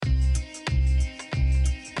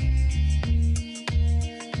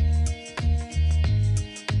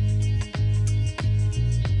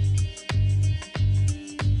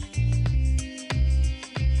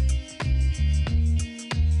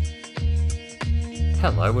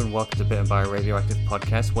Hello and welcome to Bitten by a Radioactive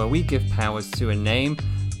podcast, where we give powers to a name.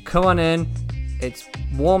 Come on in. It's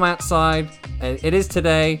warm outside. It is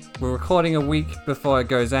today. We're recording a week before it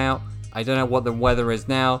goes out. I don't know what the weather is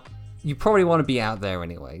now. You probably want to be out there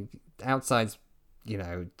anyway. Outside's,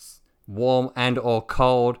 it's warm and or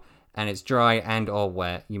cold, and it's dry and or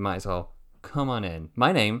wet. You might as well come on in.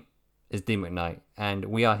 My name is Dean McKnight, and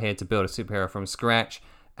we are here to build a superhero from scratch.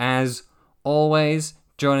 As always,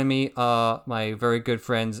 joining me are my very good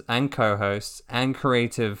friends and co-hosts and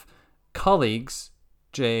creative colleagues,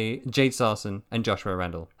 Jade Sarson and Joshua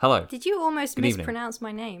Randall. Hello. Did you almost Good mispronounce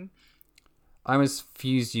my name? I almost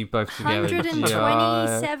fused you both together.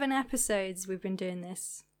 127 episodes we've been doing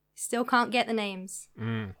this. Still can't get the names.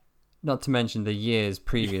 Not to mention the years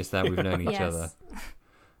previous that we've known each Yes. other.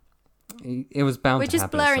 It was bound We're to just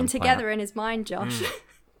happen at blurring some together point. in his mind, Josh.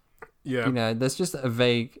 Yeah. There's just a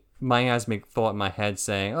vague miasmic thought in my head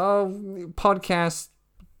saying, oh, podcast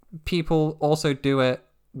people also do it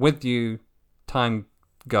with you. Time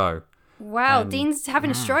go. Wow, Dean's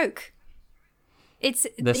having a stroke.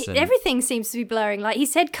 Listen. Everything seems to be blurring. Like, he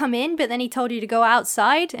said come in, but then he told you to go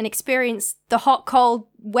outside and experience the hot, cold,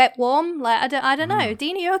 wet, warm. Like, I don't know.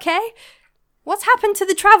 Dean, are you okay? What's happened to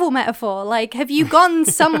the travel metaphor? Like, have you gone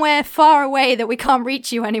somewhere far away that we can't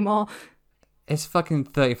reach you anymore? It's fucking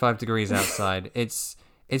 35 degrees outside. It's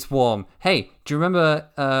warm. Hey, do you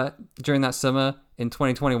remember during that summer in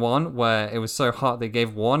 2021 where it was so hot they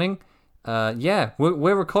gave warning? Yeah,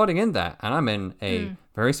 we're recording in that, and I'm in a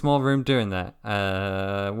very small room doing that.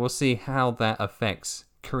 We'll see how that affects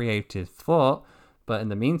creative thought, but in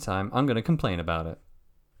the meantime, I'm going to complain about it.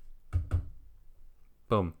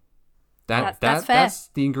 Boom. That's fair. That's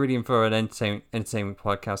the ingredient for an entertainment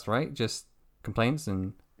podcast, right? Just complaints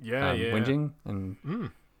and whinging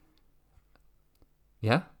and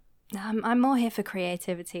yeah. I'm more here for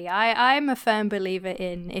creativity. I'm a firm believer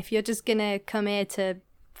in, if you're just gonna come here to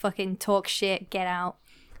fucking talk shit, get out.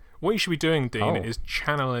 What you should be doing, Dean, Oh. is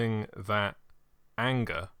channeling that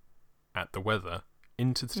anger at the weather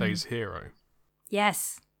into today's hero.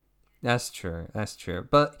 Yes. That's true.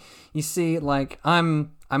 But you see, like,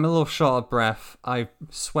 I'm a little short of breath. I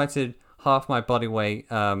sweated half my body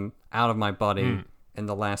weight out of my body in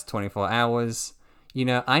the last 24 hours.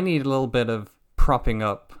 I need a little bit of propping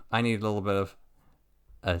up. I need a little bit of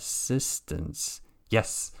assistance.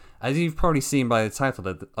 Yes, as you've probably seen by the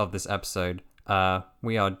title of this episode,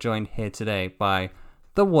 we are joined here today by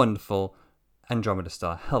the wonderful Andromeda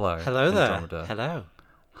Star. Hello. Hello there. Andromeda. Hello.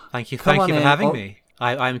 Thank you Come for on in. having Oh. me.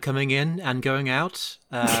 I'm coming in and going out.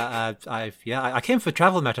 I came for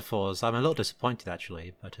travel metaphors. I'm a little disappointed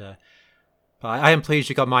actually, but I am pleased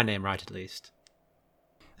you got my name right at least.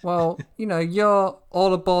 Well, you're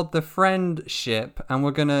all aboard the friend ship, and we're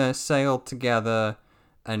gonna sail together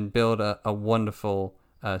and build a wonderful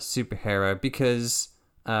superhero. Because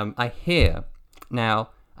I hear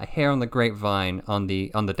on the grapevine, on the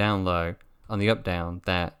down low, on the up down,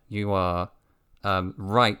 that you are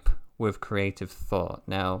ripe with creative thought.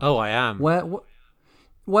 Now, Oh, I am.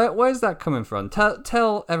 where's that coming from?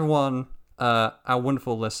 Tell everyone, our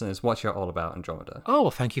wonderful listeners, what you're all about, Andromeda. Oh, well,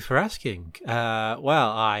 thank you for asking. I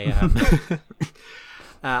am.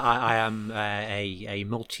 I am a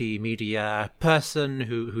multimedia person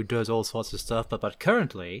who does all sorts of stuff, but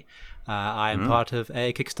currently I am part of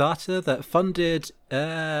a Kickstarter that funded,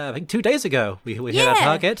 I think 2 days ago. We hit our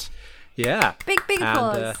target. Yeah. Big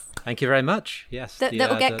applause. And, thank you very much. Yes.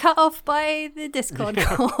 That'll get cut off by the Discord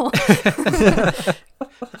call.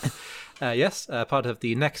 Yes, part of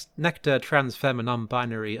the Nectar Transfemme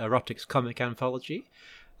Non-Binary Erotics comic anthology,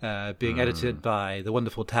 being edited by the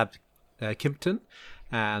wonderful Tab Kimpton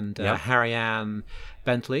and Harry-Ann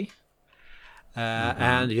Bentley.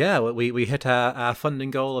 And yeah, we hit our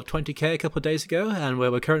funding goal of 20k a couple of days ago, and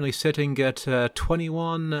we're currently sitting at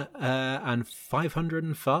 21 and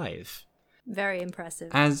 505. Very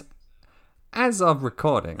impressive. As of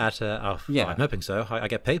recording, I'm hoping so. I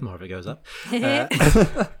get paid more if it goes up.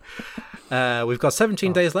 We've got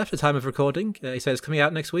 17 days left at the time of recording. He says it's coming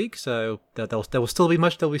out next week, so there will still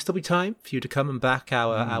be time for you to come and back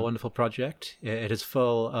our wonderful project. It is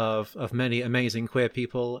full of many amazing queer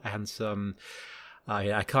people and some.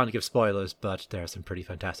 I can't give spoilers, but there are some pretty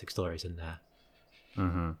fantastic stories in there.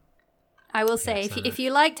 Mm-hmm. I will say, if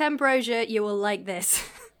you liked Ambrosia, you will like this.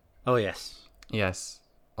 Oh yes. Yes.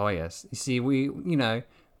 Oh yes. You see, we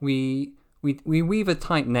weave a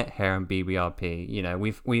tight net here in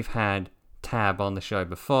BBRP. We've had Tab on the show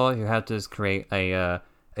before, who helped us create a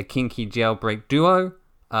kinky jailbreak duo.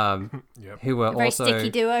 Who were a very also sticky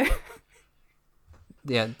duo.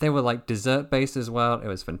 Yeah, they were like dessert based as well. It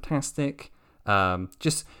was fantastic.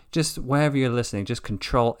 Just wherever you're listening, just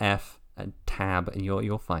Control F and Tab, and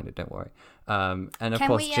you'll find it. Don't worry. And of Can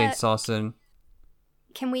course, we, Jade Sarson.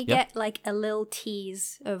 Can we Yep. get like a little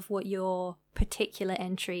tease of what your particular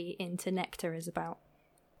entry into Nectar is about?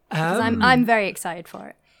 'Cause I'm very excited for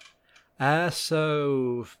it.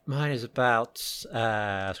 So mine is about sort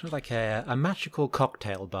of like a magical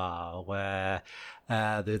cocktail bar where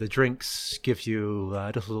the drinks give you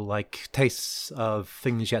just little like tastes of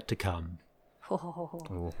things yet to come.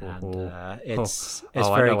 And it's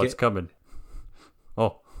I very know what's coming.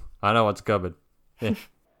 Oh, I know what's coming. Yeah.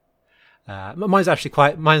 Mine's actually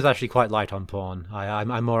quite light on porn.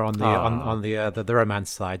 I'm more on the on the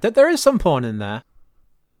romance side. There is some porn in there.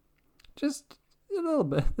 Just a little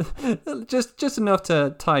bit. just enough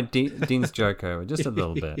to tie Dean's joke over. Just a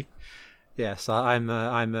little bit. Yes, I'm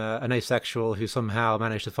an asexual who somehow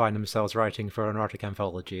managed to find themselves writing for an erotic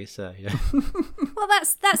anthology. So yeah. Well,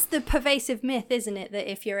 that's the pervasive myth, isn't it? That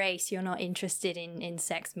if you're ace, you're not interested in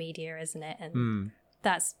sex media, isn't it? And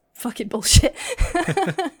that's fucking bullshit.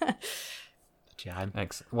 Yeah,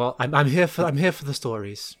 Excellent. Well, I'm here for the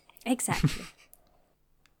stories. Exactly.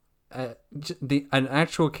 an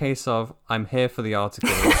actual case of I'm here for the article,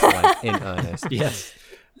 like in earnest. Yes.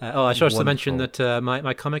 I should also mention Wonderful. that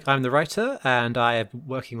my comic, I'm the writer, and I am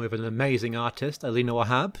working with an amazing artist, Alina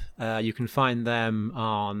Wahab. You can find them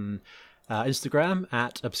on Instagram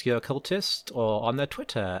at Obscure Cultist or on their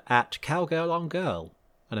Twitter at CowgirlOnGirl.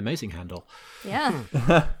 An amazing handle. Yeah.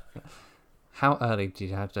 How early did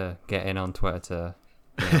you have to get in on Twitter to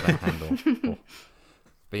nail that handle? Cool.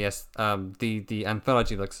 But yes, the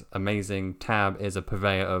anthology looks amazing. Tab is a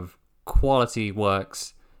purveyor of quality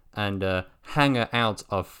works and a hanger out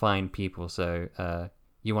of fine people. So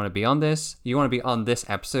you want to be on this. You want to be on this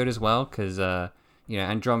episode as well, because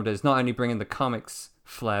Andromeda is not only bringing the comics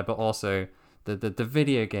flair, but also the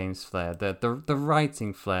video games flair, the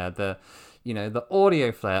writing flair, the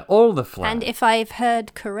audio flair, all the flair. And if I've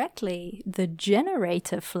heard correctly, the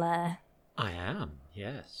generator flare. I am,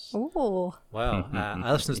 yes. Oh. Well,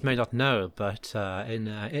 our listeners may not know, but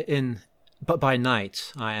but by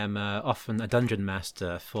night I am often a dungeon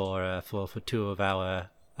master for two of our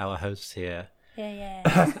hosts here.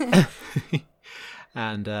 Yeah.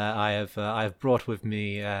 And I have brought with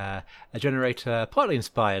me a generator partly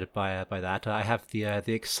inspired by that. I have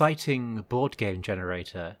the exciting board game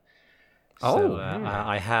generator. So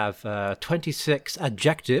I have 26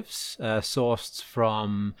 adjectives sourced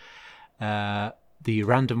from the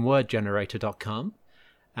randomwordgenerator.com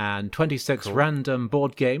and 26 random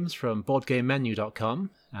board games from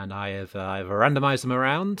boardgamemenu.com. And I've randomized them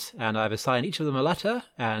around, and I've assigned each of them a letter.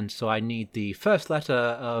 And so I need the first letter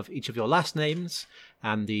of each of your last names,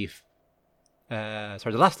 and the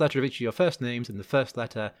last letter of each of your first names, and the first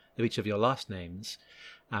letter of each of your last names.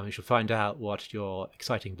 And we shall find out what your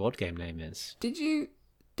exciting board game name is. Did you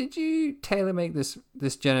tailor make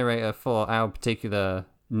this generator for our particular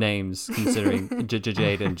names, considering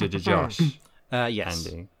Jade and Josh? Yes.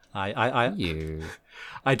 Andy.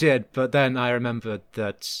 I did, but then I remembered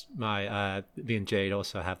that me and Jade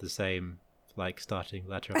also have the same starting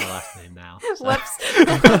letter of our last name now. So. Whoops.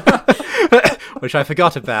 Which I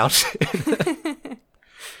forgot about.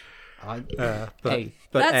 Hey,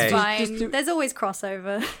 That's fine. There's always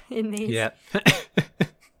crossover in these. Yeah.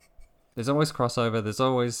 There's always crossover. There's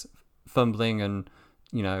always fumbling and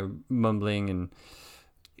mumbling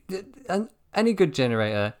and any good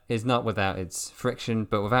generator is not without its friction.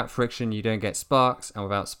 But without friction, you don't get sparks, and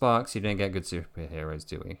without sparks, you don't get good superheroes,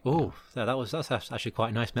 do we? Oh, that's actually quite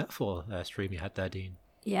a nice metaphor stream you had there, Dean.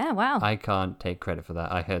 Yeah. Wow. I can't take credit for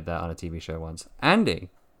that. I heard that on a TV show once. Andy.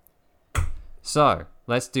 So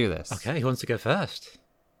let's do this. Okay, who wants to go first?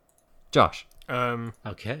 Josh.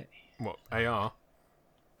 Okay. What, AR?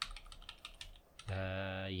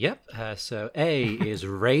 Yep. So A is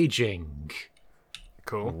raging.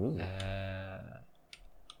 Cool.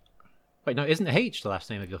 Wait, no, isn't H the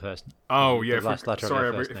last name of your first? Oh, yeah. The last letter of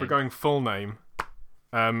your first If name. we're going full name,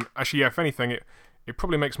 actually, yeah. If anything, it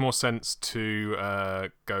probably makes more sense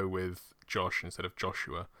to go with Josh instead of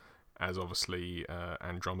Joshua, as obviously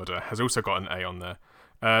Andromeda has also got an A on there.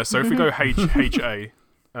 So if we go HA,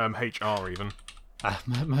 HR even.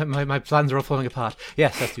 My plans are all falling apart.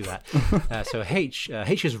 Yes, let's do that. So H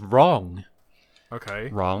is wrong. Okay.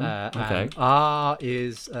 Wrong. Okay. And R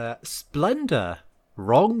is splendor.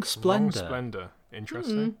 Wrong splendor. Wrong Splendor.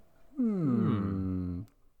 Interesting.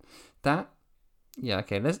 That. Yeah.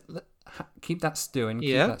 Okay. Let's keep that stewing.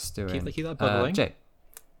 Yeah, Keep that stewing. keep that bubbling. Jay.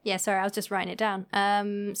 Yeah. Sorry, I was just writing it down.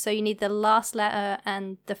 So you need the last letter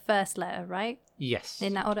and the first letter, right? Yes.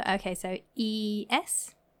 In that order. Okay. So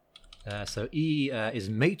ES. So E is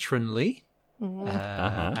matronly.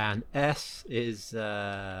 And S is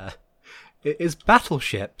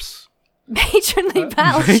battleships. Matronly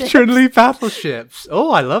battleship. Matronly battleships.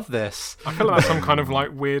 Oh, I love this. I feel like that's some kind of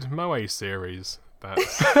like weird Moe series.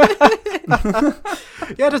 That's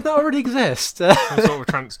Yeah, does that already exist? some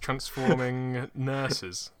sort of transforming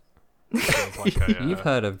nurses. Sounds like a You've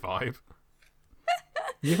heard of vibe.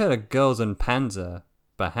 You've heard of Girls and Panzer,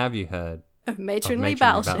 but have you heard Of of matronly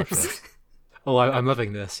battleships. Oh, I'm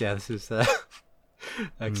loving this. Yeah, this is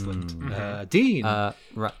excellent. Dean.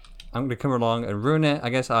 Right, I'm gonna come along and ruin it. I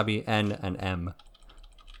guess I'll be N and M.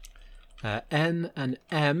 N and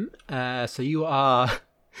M. So you are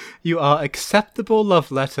acceptable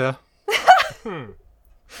love letter.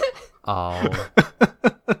 Oh.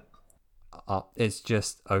 It's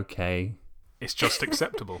just okay. It's just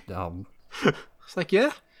acceptable. It's like,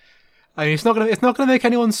 yeah. I mean, it's not gonna make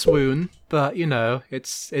anyone swoon, but you know,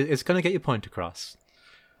 it's gonna get your point across.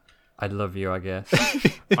 I love you, I guess.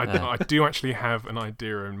 I do actually have an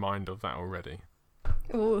idea in mind of that already.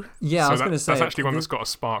 Ooh. Yeah, So I was gonna say that's actually one that's got a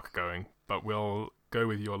spark going, but we'll go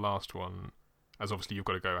with your last one, as obviously you've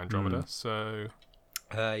got to go Andromeda. So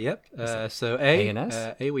Yep. So A and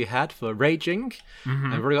S? A we had for raging,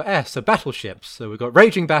 and we've already got S. So battleships. So we've got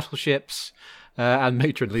raging battleships and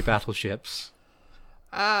matronly battleships.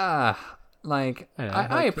 I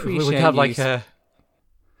appreciate we have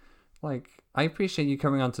I appreciate you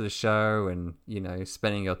coming onto the show and, you know,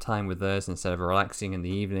 spending your time with us instead of relaxing in the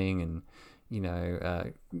evening and, you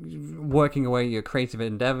know, working away your creative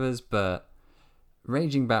endeavors, but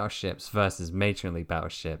raging battleships versus matronly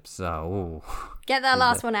battleships. Get that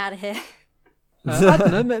last one out of here. I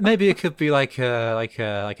don't know. Maybe it could be like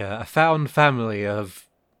a found family of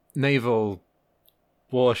naval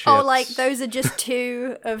warships. Oh, like those are just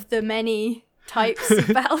two of the many types of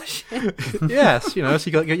battleships. Yes, you know, so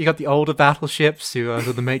you got the older battleships who are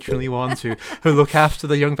the matronly ones who look after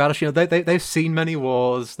the young battleships. They've seen many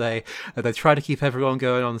wars. They try to keep everyone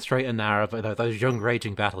going on the straight and narrow. But those young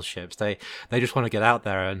raging battleships, they just want to get out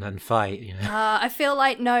there and fight. You know? I feel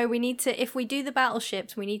like no, we need to. If we do the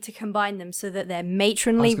battleships, we need to combine them so that they're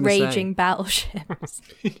matronly raging battleships.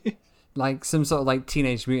 Like some sort of like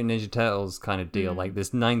Teenage Mutant Ninja Turtles kind of deal, like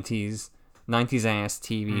this 90s ass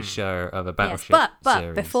TV show of a battleship but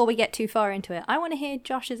series. before we get too far into it, I want to hear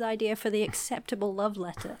Josh's idea for the acceptable love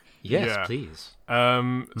letter. Yes, Yeah. please.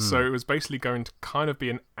 So it was basically going to kind of be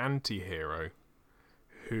an anti-hero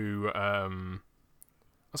who, I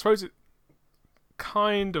suppose it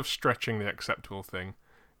kind of stretching the acceptable thing,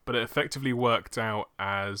 but it effectively worked out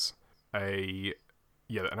as an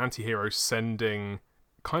anti-hero sending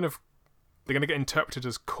kind of, they're going to get interpreted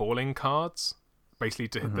as calling cards. Basically,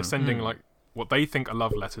 they're sending like what they think are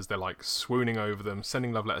love letters. They're like swooning over them,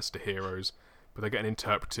 sending love letters to heroes, but they're getting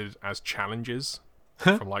interpreted as challenges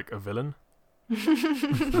from like a villain.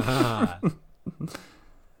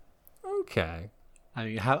 Okay. I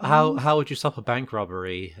mean, how would you stop a bank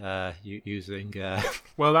robbery using?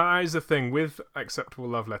 Well, that is the thing with acceptable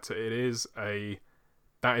love letter.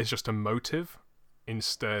 That is just a motive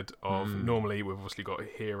instead of normally we've obviously got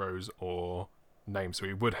heroes or names, so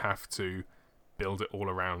we would have to build it all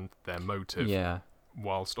around their motive. Yeah.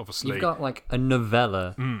 Whilst obviously You've got like a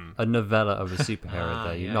novella of a superhero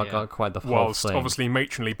there. You've not got quite the whole thing. Obviously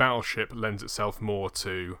matronly battleship lends itself more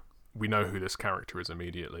to, we know who this character is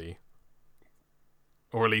immediately,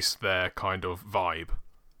 or at least their kind of vibe.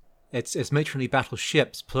 It's matronly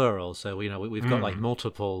battleships plural, so we've got like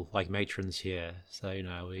multiple like matrons here. So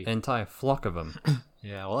an entire flock of them.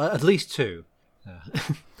 Yeah, well, at least two.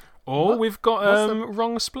 Or we've got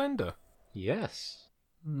wrong splendor. Yes.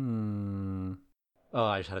 Hmm. Oh,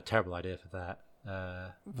 I just had a terrible idea for that.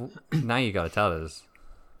 Now you gotta tell us.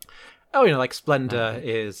 Oh, like splendor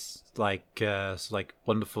is like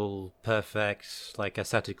wonderful, perfect, like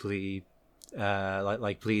aesthetically,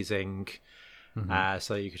 like pleasing.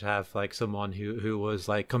 So you could have like someone who was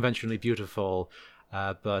like conventionally beautiful,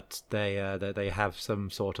 but they have some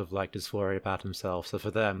sort of like dysphoria about themselves. So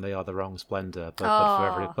for them, they are the wrong splendor.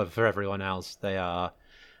 But for everyone else, they are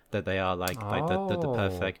like the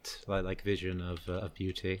perfect like vision of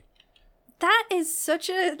beauty. That is such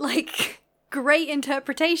a like great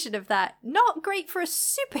interpretation of that. Not great for a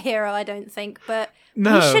superhero, I don't think, but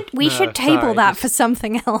we should table that for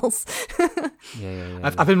something else. Yeah.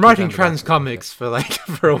 I've been writing trans comics for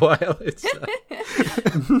a while.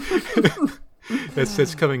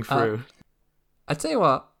 It's coming through. I tell you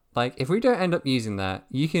what, like if we don't end up using that,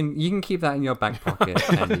 you can keep that in your back pocket,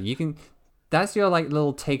 Andy. That's your like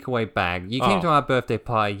little takeaway bag. You came to our birthday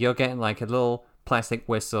party. You're getting like a little plastic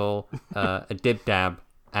whistle, a dib dab,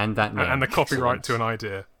 and that name. And the copyright to an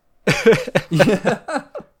idea.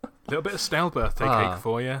 little bit of stale birthday cake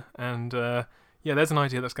for you, and yeah, there's an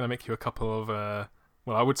idea that's going to make you a couple of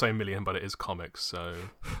well, I would say a million, but it is comics, so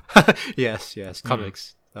yes,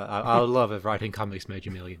 comics. I would love if writing comics made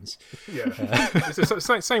you millions. Yeah,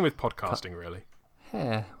 it's same with podcasting, really.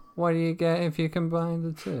 Yeah, what do you get if you combine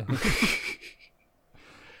the two?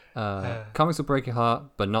 Comics will break your heart,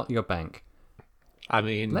 but not your bank. I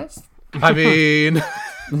mean, Let's. when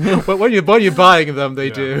you're buying them, they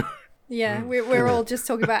do. Yeah, we're all just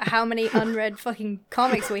talking about how many unread fucking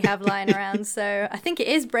comics we have lying around, so I think it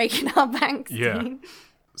is breaking our banks. Yeah. Dean.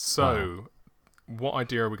 So, what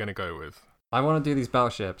idea are we going to go with? I want to do these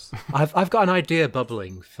battleships. I've got an idea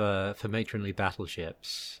bubbling for matronly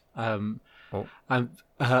battleships. Oh.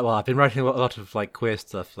 I've been writing a lot of like queer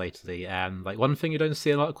stuff lately, and like one thing you don't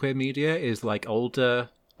see in a lot of queer media is like older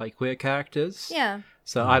like queer characters. Yeah.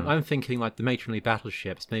 So I'm thinking like the matronly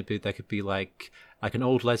battleships. Maybe there could be like an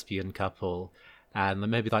old lesbian couple, and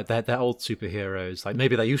maybe like they're old superheroes. Like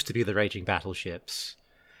maybe they used to be the raging battleships.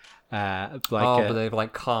 But they've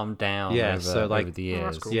like calmed down over the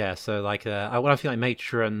years. that's cool. Yeah, so like when I feel like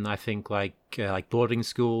matron, I think like boarding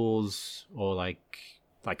schools or like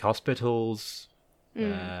hospitals.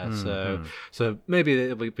 So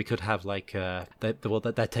maybe we could have like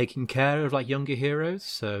they're taking care of like younger heroes.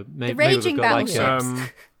 So maybe raging we've got like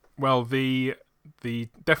battleships. Well, the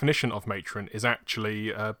definition of matron is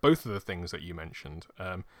actually both of the things that you mentioned.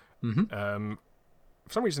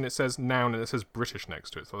 For some reason, it says noun and it says British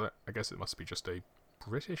next to it, so I guess it must be just a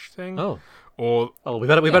British thing. We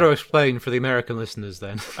better explain for the American listeners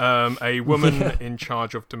then. A woman in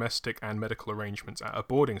charge of domestic and medical arrangements at a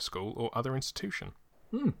boarding school or other institution.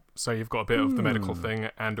 So you've got a bit of the medical thing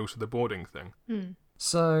and also the boarding thing.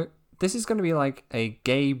 So this is going to be like a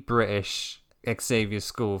gay British Xavier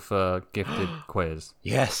School for gifted queers.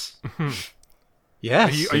 Yes.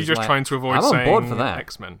 Yes. Are you just like- trying to avoid I'm on saying board for that.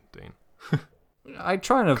 X-Men, Dean? I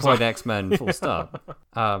try and avoid X-Men full stop.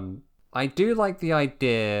 I do like the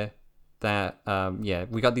idea that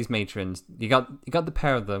we got these matrons. You got the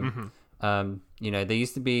pair of them. They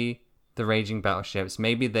used to be the raging battleships.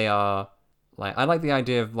 Maybe they are like, I like the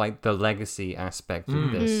idea of like the legacy aspect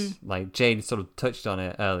of this. Like Jade sort of touched on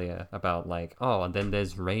it earlier about like, and then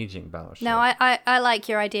there's raging battleships. No, I like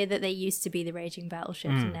your idea that they used to be the raging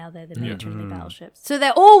battleships and now they're the matronly battleships. So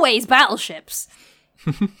they're always battleships.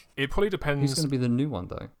 It probably depends. Who's going to be the new one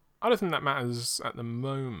though? I don't think that matters at the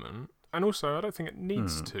moment, and also I don't think it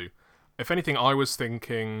needs to. If anything, I was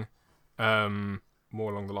thinking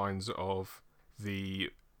more along the lines of the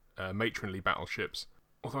matronly battleships.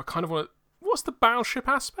 Although I kind of want to. What's the battleship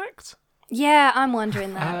aspect? Yeah, I'm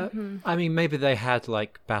wondering that. I mean, maybe they had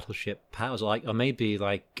like battleship powers, or maybe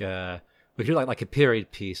like we could do like a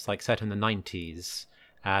period piece, like set in the 90s,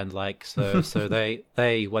 and like so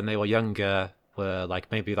they when they were younger were like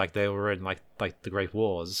maybe like they were in like the Great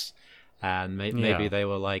Wars, and maybe they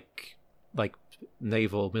were like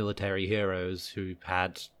naval military heroes who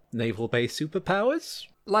had naval based superpowers.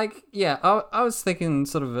 Like, yeah, I was thinking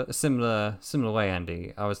sort of a similar way,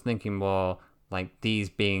 Andy. I was thinking more like these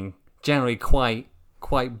being generally quite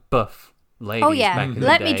buff ladies. Oh yeah, back in the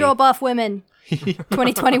let me day. draw buff women.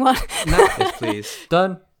 2021. Yes, please.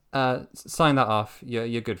 Done. Sign that off.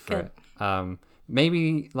 You're good for it.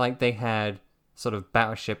 Maybe like they had sort of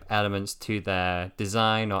battleship elements to their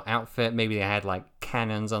design or outfit. Maybe they had like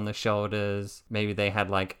cannons on the shoulders. Maybe they had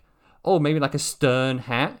like a stern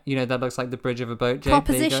hat. That looks like the bridge of a boat. Jake,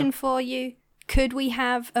 Proposition for you. Could we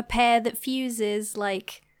have a pair that fuses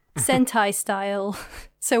like Sentai style?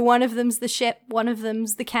 So one of them's the ship, one of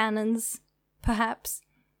them's the cannons, perhaps.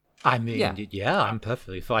 I mean, yeah, I'm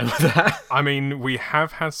perfectly fine with that. I mean, we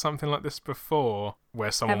have had something like this before,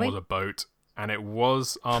 where someone Have we? was a boat, and it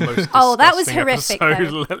was our most Oh, that was disgusting horrific.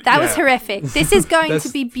 episode. Though. That was horrific. This is going to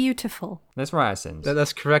be beautiful. Let's write our sins.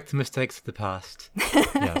 Let's correct the mistakes of the past.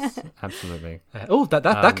 Yes, absolutely.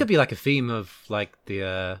 That could be like a theme of like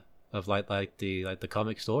the the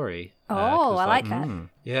comic story. Oh, 'cause, I like that.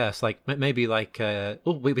 Yeah, it's like maybe like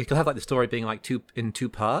we could have like the story being like in two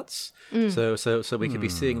parts. So we could be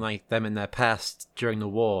seeing like them in their past during the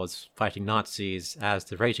wars fighting Nazis as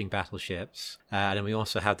the raging battleships, and then we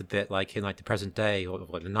also have the bit like in like the present day or the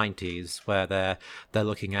 90s where they're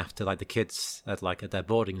looking after like the kids at their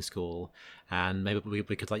boarding school. And maybe we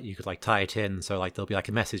could you could tie it in, so like there'll be like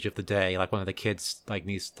a message of the day, like one of the kids like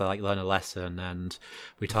needs to like learn a lesson, and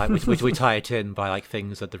we tie it in by like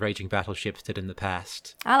things that the raging battleships did in the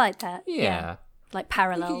past. I like that. Yeah. Like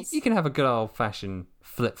parallels. You can have a good old fashioned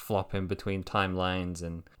flip flop in between timelines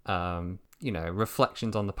and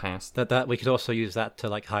reflections on the past. That we could also use that to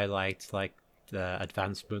like highlight like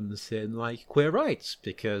advancements in like queer rights,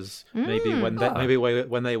 because maybe when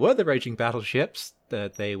they were the raging battleships,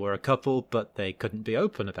 they were a couple, but they couldn't be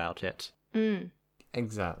open about it.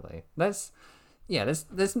 Exactly. Let's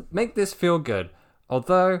make this feel good.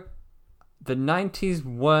 Although the 90s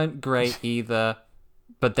weren't great either,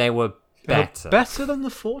 but they were better. Better than the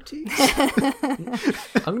 40s?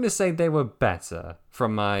 I'm going to say they were better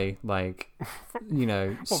from my, like,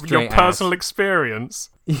 straight your personal experience.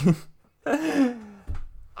 Let's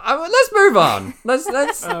move on.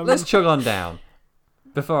 Let's chug on down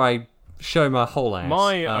before I show my whole ass.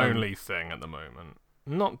 My only thing at the moment,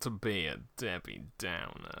 not to be a Debbie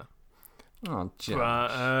Downer, but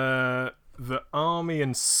the army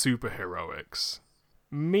and superheroics,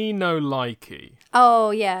 me no likey.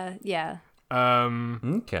 Oh yeah.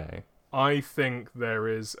 Okay. I think there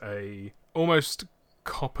is a almost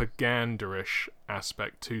propaganda-ish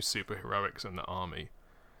aspect to superheroics in the army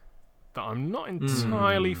that I'm not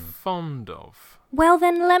entirely fond of. Well,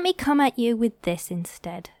 then let me come at you with this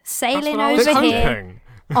instead. Sailing That's what I over was here hoping.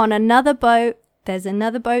 on another boat. There's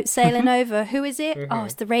another boat sailing over. Who is it? Oh,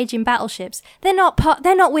 it's the raging battleships. They're not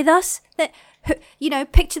with us.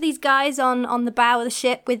 Picture these guys on the bow of the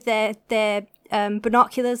ship with their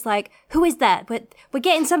binoculars. Like, who is that? We're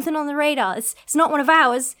getting something on the radar. It's not one of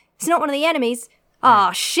ours. It's not one of the enemies.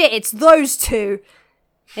 Ah, shit! It's those two.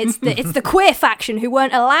 It's the queer faction who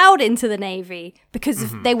weren't allowed into the Navy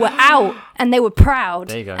because they were out and they were proud.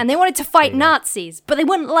 There you go. And they wanted to fight Nazis, but they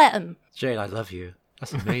wouldn't let them. Jade, I love you.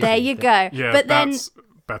 That's amazing. There you go. Yeah, but then that's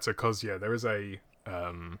better because there is a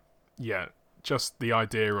just the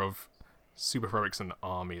idea of superheroics in the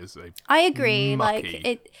army is a I agree. mucky.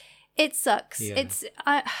 Like it sucks. Yeah. It's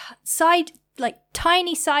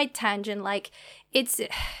tiny side tangent. Like it's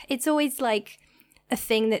always like a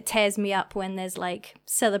thing that tears me up when there's like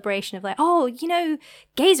celebration of like, oh,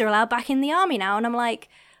 gays are allowed back in the army now, and I'm like,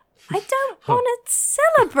 I don't want to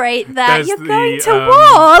celebrate that. There's You're the, going to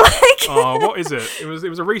war. Like, what is it? It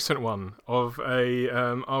was a recent one of a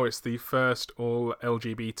it's the first all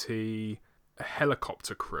LGBT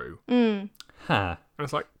helicopter crew. Huh. And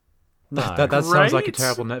it's like, No. That sounds like a Great.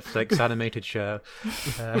 terrible Netflix animated show.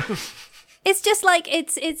 it's just like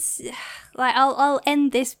it's like I'll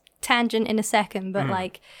end this tangent in a second, but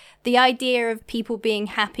like the idea of people being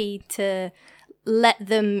happy to let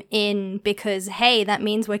them in because hey, that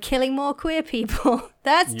means we're killing more queer people.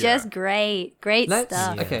 That's just great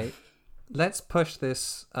stuff. Okay, let's push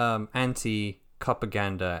this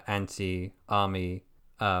anti-propaganda, anti-army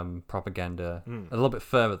propaganda a little bit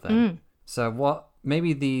further then. So what?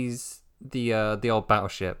 Maybe the old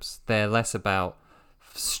battleships, they're less about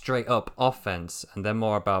straight up offense and they're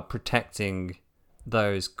more about protecting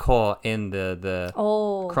those caught in the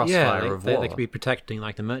crossfire of war. They could be protecting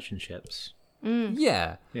like the merchant ships.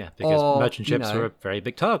 Yeah. Yeah, because Or, merchant ships are a very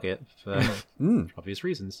big target for obvious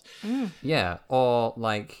reasons. Yeah, or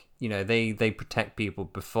like, they protect people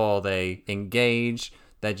before they engage.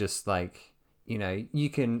 They're just like, you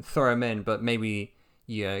can throw them in, but maybe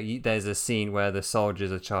there's a scene where the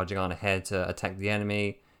soldiers are charging on ahead to attack the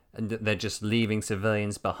enemy, and they're just leaving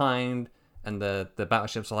civilians behind, and the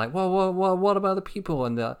battleships are like, well, what about the people?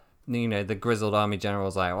 And the grizzled army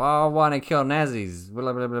general's like, well, I want to kill Nazis,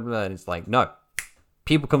 blah, blah, blah, blah. And it's like, no,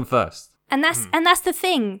 people come first. And that's the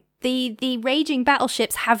thing. The raging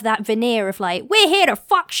battleships have that veneer of like, we're here to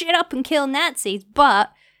fuck shit up and kill Nazis,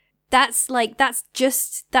 but that's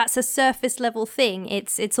a surface level thing.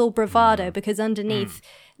 It's all bravado because underneath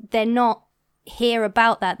they're not here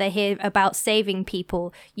about that. They're here about saving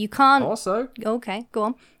people. You can't. Also, Okay, go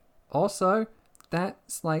on. Also,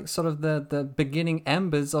 that's like sort of the beginning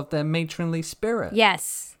embers of their matronly spirit.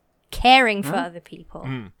 Yes, caring for other people.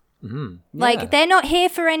 Like Yeah. they're not here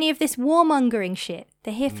for any of this warmongering shit.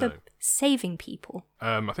 They're here for saving people.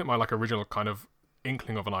 I think my original kind of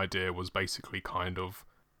inkling of an idea was basically kind of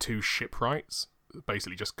two shipwrights,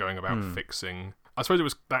 basically just going about fixing. I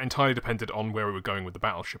suppose that entirely depended on where we were going with the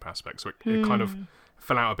battleship aspect. So it kind of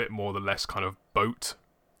fell out a bit more the less kind of boat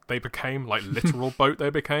they became, like literal boat they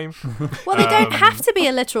became. Well, they don't have to be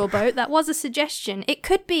a literal boat. That was a suggestion. It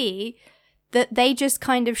could be that they just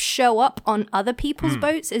kind of show up on other people's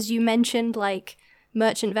boats, as you mentioned, like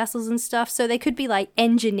merchant vessels and stuff. So they could be like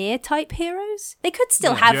engineer type heroes. They could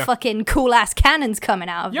still have fucking cool ass cannons coming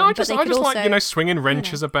out of them. I just like swinging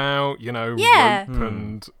wrenches about, Yeah. rope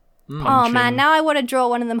and punching. Oh man, now I want to draw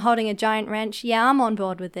one of them holding a giant wrench. Yeah, I'm on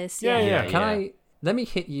board with this. Yeah. Let me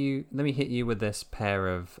hit you with this pair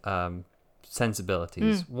of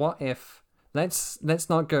sensibilities. What if let's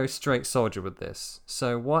not go straight soldier with this.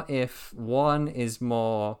 So what if one is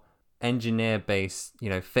more engineer based,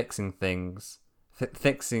 fixing things,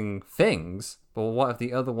 But what if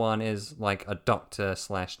the other one is like a doctor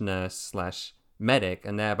 / nurse / medic,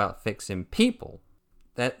 and they're about fixing people?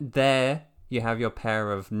 That there you have your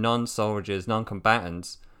pair of non-soldiers,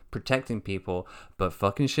 non-combatants protecting people, but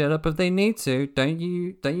fucking shit up if they need to. Don't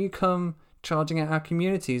you come charging at our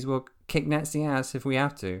communities. We'll kick Nazi ass if we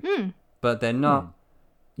have to. But they're not,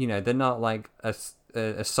 they're not like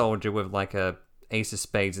a soldier with like a ace of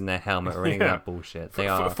spades in their helmet or any of that bullshit. They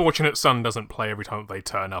are. Fortunate Son doesn't play every time they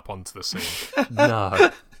turn up onto the scene.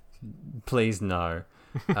 No, please no.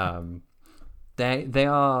 They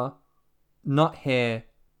are not here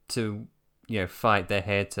to fight. They're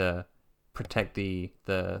here to protect the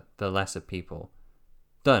lesser people.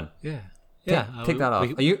 Done. Yeah. Tick that off.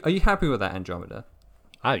 Are you happy with that, Andromeda?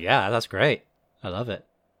 Oh yeah, that's great. I love it.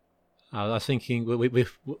 I was thinking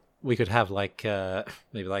we could have like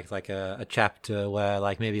maybe like a chapter where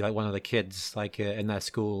like maybe like one of the kids like in their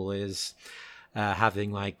school is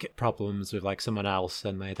having like problems with like someone else,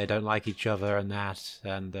 and they don't like each other and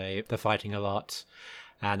they're fighting a lot,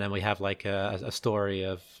 and then we have like a story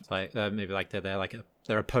of like maybe like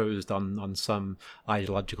they're opposed on some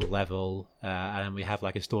ideological level, and then we have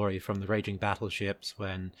like a story from the raging battleships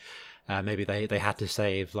when maybe they had to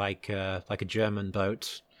save like a German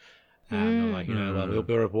boat. And like, well,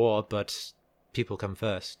 we're at war, but people come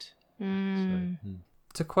first.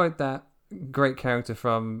 To quote that great character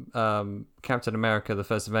from Captain America, the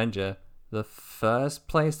First Avenger, the first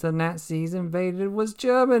place the Nazis invaded was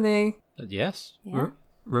Germany. Yes. Yeah.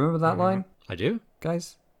 Remember that line? I do.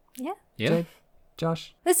 Guys? Yeah. Jade?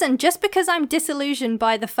 Josh? Listen, just because I'm disillusioned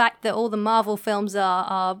by the fact that all the Marvel films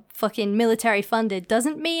are fucking military funded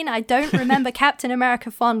doesn't mean I don't remember Captain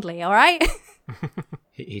America fondly, all right?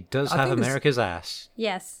 He does have America's ass.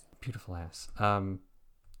 Yes. Beautiful ass.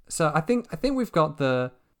 So I think we've got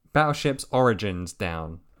the battleship's origins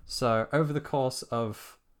down. So over the course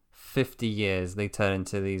of 50 years, they turn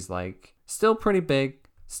into these like still pretty big,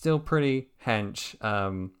 still pretty hench,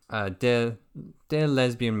 dear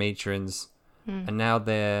lesbian matrons, and now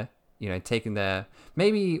they're taking their.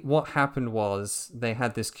 Maybe what happened was they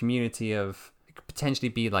had this community of. Potentially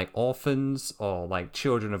be like orphans or like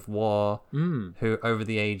children of war who over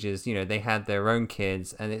the ages they had their own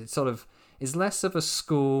kids, and it sort of is less of a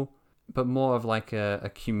school but more of like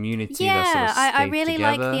a community. Yeah, that sort of I really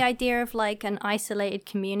together. like the idea of like an isolated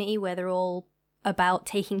community where they're all about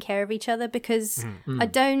taking care of each other, because I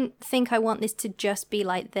don't think I want this to just be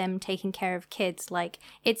like them taking care of kids. Like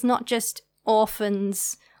it's not just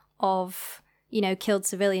orphans of killed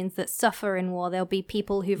civilians that suffer in war. There'll be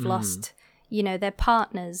people who've lost their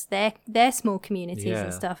partners, their small communities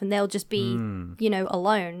and stuff, and they'll just be,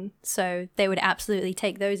 alone. So they would absolutely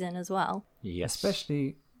take those in as well. Yes.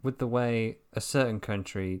 Especially with the way a certain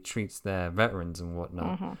country treats their veterans and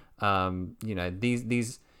whatnot.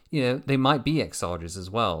 These they might be ex-soldiers as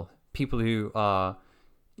well. People who are,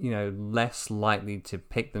 less likely to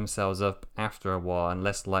pick themselves up after a war and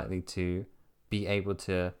less likely to be able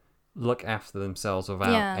to look after themselves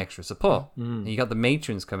without extra support. And you got the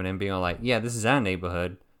matrons coming in being like, yeah, this is our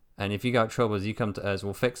neighborhood, and if you got troubles, you come to us,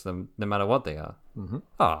 we'll fix them no matter what they are.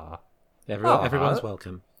 Everyone's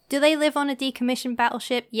welcome. Do they live on a decommissioned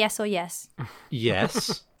battleship? Yes or yes?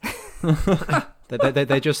 Yes.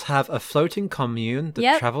 They just have a floating commune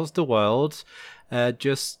that travels the world,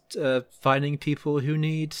 just finding people who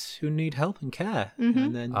need help and care,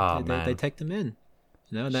 and then they take them in.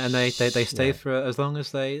 And they stay for as long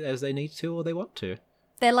as they need to or they want to.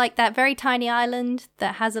 They're like that very tiny island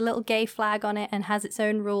that has a little gay flag on it and has its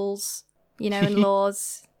own rules, and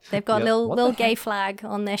laws. They've got a little gay flag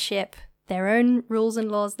on their ship. Their own rules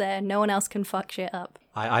and laws there. No one else can fuck shit up.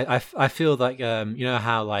 I feel like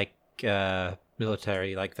how like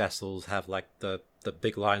military like vessels have like the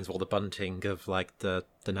big lines or the bunting of like the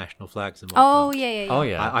national flags and whatnot. Oh yeah. Oh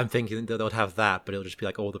yeah. I'm thinking that they'll have that, but it'll just be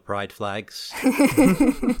like all the pride flags.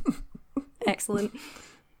 Excellent.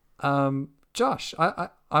 Josh,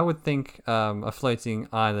 I would think a floating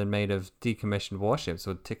island made of decommissioned warships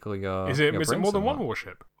would tickle your. Is it more than one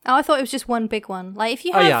warship? Oh, I thought it was just one big one. Like if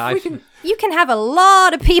you have, you can have a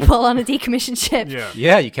lot of people on a decommissioned ship.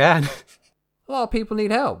 Yeah, you can. A lot of people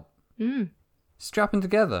need help. Strap them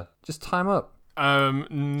together. Just tie them up.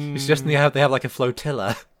 It's just they have like a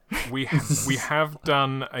flotilla. We have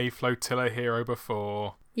done a flotilla hero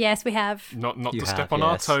before. Yes, we have. Not to step on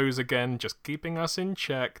our toes again, just keeping us in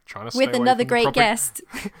check, trying to stay with away another from great guest.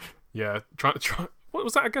 Yeah, try. What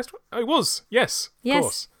was that? A guest? Oh, it was. Yes, of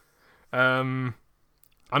course.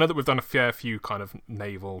 I know that we've done a fair few kind of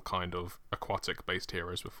naval, kind of aquatic based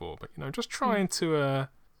heroes before, but just trying to.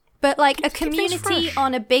 But like a community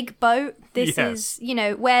on a big boat, this is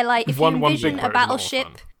where like if you envision a battleship,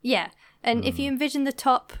 And if you envision the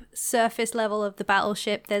top surface level of the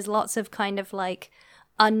battleship, there's lots of kind of like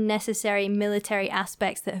unnecessary military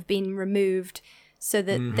aspects that have been removed so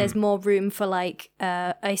that there's more room for like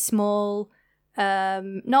a small,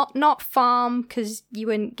 not farm, because you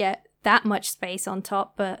wouldn't get that much space on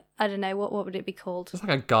top, but I don't know, what would it be called? It's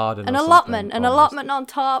like a garden. An or allotment, something, an almost. allotment on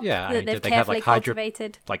top Yeah, that they've they have, carefully like,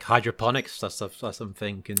 cultivated. like hydroponics or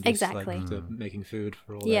something, and just Exactly. like making food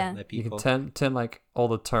for all Yeah. their You people. can turn like all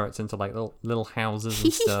the turrets into like little houses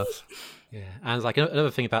and stuff. Yeah, and it's like another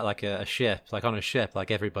thing about like a ship. Like on a ship, like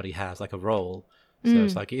everybody has like a role. So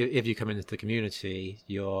it's like if you come into the community,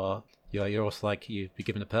 you're also like you'd be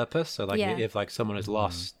given a purpose. So like Yeah. if like someone is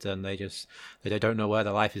lost and they don't know where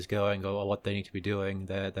their life is going or what they need to be doing,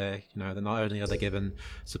 they're they're not only are they given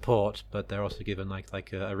support, but they're also given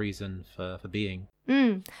like a reason for being.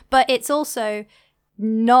 But it's also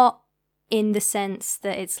not in the sense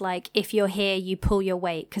that it's like, if you're here, you pull your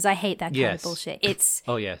weight, because I hate that kind Yes. of bullshit. It's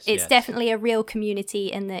Oh yes, it's yes. definitely a real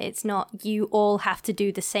community, and that it's not you all have to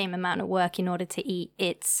do the same amount of work in order to eat.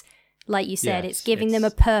 It's like you said, Yes, it's giving them a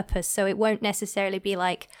purpose, so it won't necessarily be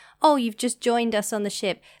like, oh, you've just joined us on the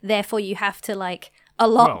ship, therefore you have to like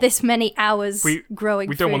allot Well, this many hours growing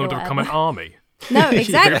We don't food want or them to become an whatever. army. No,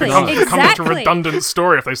 exactly, Become into a exactly. redundant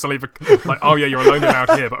story if they still leave like, oh yeah, you're alone out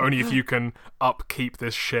here, but only if you can upkeep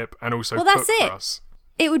this ship and also Well, cook that's it. for us.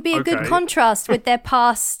 It would be a good Okay. contrast with their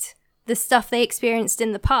past, the stuff they experienced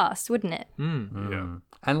in the past, wouldn't it? Yeah.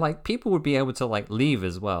 And like people would be able to like leave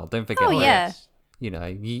as well. Don't forget. Oh, like, yeah.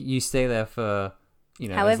 You stay there for as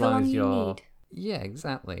However long long as you you're. need. Yeah,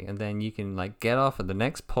 exactly. And then you can like get off at the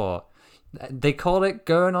next port. They call it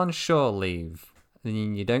going on shore leave,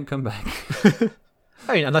 and you don't come back.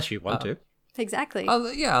 I mean, unless you want to. Exactly.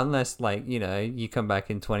 Yeah, unless like you come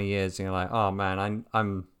back in 20 years and you're like, oh man,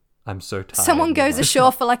 I'm so tired. Someone goes Like,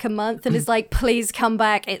 ashore for like a month and is like, please come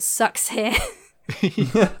back, it sucks here.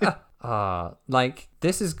 like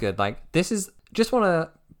this is good. Like this is just want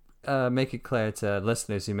to make it clear to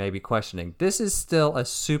listeners who may be questioning. This is still a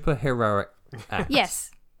super heroic act.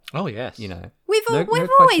 Yes. Oh yes. We've No we've question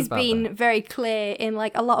always about been that. very clear in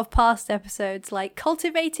like a lot of past episodes, like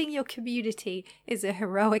cultivating your community is a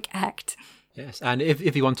heroic act. Yes, and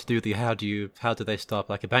if you want to do the how do they stop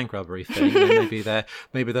like a bank robbery thing, then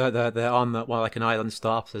maybe they're on like an island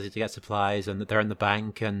stop to get supplies, and they're in the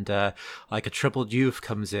bank, and like a troubled youth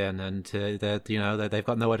comes in, and they've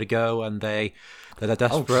got nowhere to go, and they're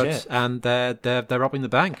desperate, shit. and they're robbing the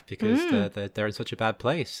bank because they're in such a bad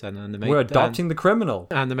place, and then We're adopting the criminal.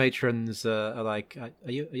 and the matrons are like,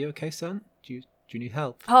 are you okay, son? Do you need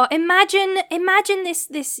help? Oh, imagine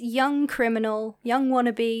this young criminal, young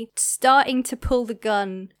wannabe, starting to pull the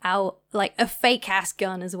gun out, like a fake ass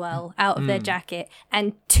gun as well, out of their jacket,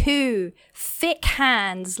 and two thick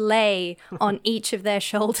hands lay on each of their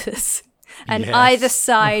shoulders. And Yes. either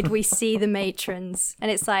side we see the matrons. And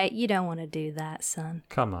it's like, you don't want to do that, son.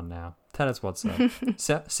 Come on now, tell us what's up.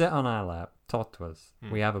 sit on our lap. Talk to us.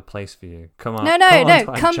 We have a place for you. Come on.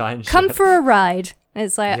 No, come for a ride. And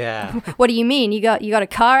it's like, Yeah. what do you mean? You got a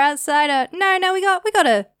car outside? No, we got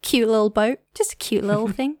a cute little boat, just a cute little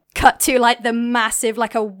thing. Cut to like the massive,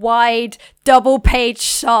 like a wide double page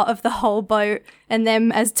shot of the whole boat, and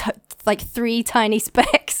them as like three tiny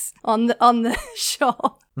specks on the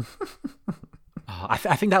shore. Oh, I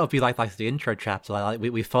think that would be like the intro chapter. Like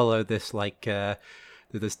we follow this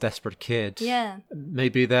this desperate kid. Yeah,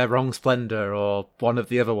 Maybe they're Wrong Splendor or one of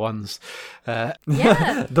the other ones.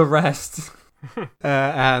 yeah. the rest.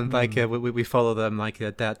 And like we follow them like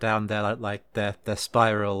down there like their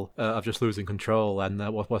spiral of just losing control, and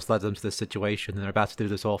what's led them to this situation, and they're about to do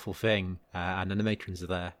this awful thing, and then the matrons are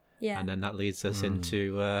there. Yeah. And then that leads us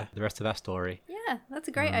into the rest of our story. Yeah, that's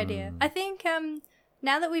a great idea. I think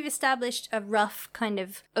now that we've established a rough kind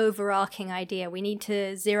of overarching idea, we need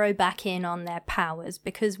to zero back in on their powers,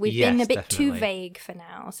 because we've been Yes, a bit too definitely. vague for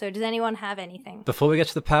now. So does anyone have anything? Before we get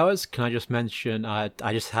to the powers, can I just mention I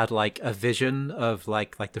just had like a vision of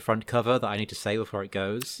like the front cover that I need to say before it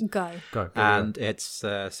goes. Go. Go. And it's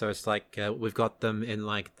so it's like we've got them in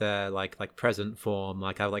like their like present form,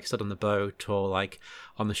 like I like stood on the boat or like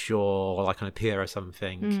on the shore or like on a pier or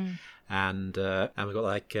something. And we've got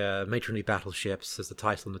like matronly battleships as the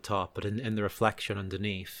title on the top, but in the reflection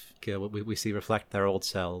underneath, we see reflect their old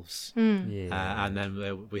selves. Yeah. And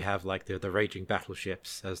then we have like the raging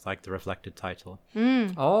battleships as like the reflected title.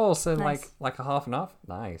 Oh, so Nice. like a half and half?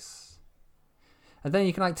 Nice. And then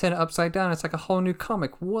you can like turn it upside down. It's like a whole new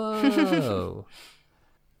comic. Whoa.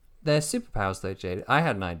 They're superpowers though, Jade. I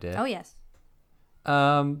had an idea. Oh yes.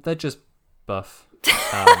 They're just buff.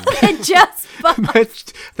 They're just buff.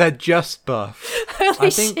 They're just buff. Holy I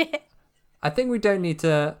think- shit. I think we don't need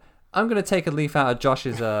to I'm gonna take a leaf out of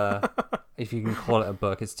Josh's. If you can call it a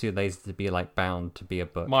book, it's too lazy to be like bound to be a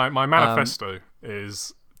book. My manifesto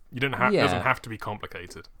is you don't have Yeah. doesn't have to be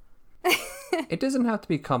complicated. It doesn't have to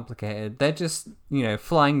be complicated. They're just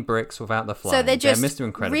flying bricks without the flying. So they're just Mr.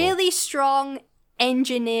 Incredible. really strong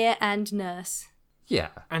engineer and nurse. Yeah.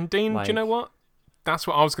 And Dean, do you know what? That's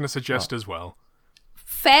what I was going to suggest as well.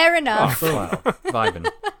 Fair enough. Oh, wow. Vibing.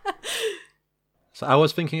 So I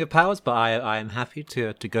was thinking of powers, but I am happy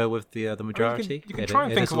to go with the majority. you can try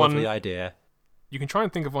and think is of a lovely one- idea. You can try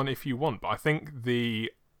and think of one if you want, but I think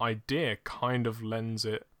the idea kind of lends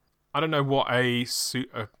it. I don't know what a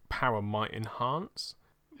power might enhance,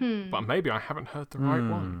 but maybe I haven't heard the right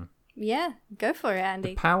one. Yeah, go for it,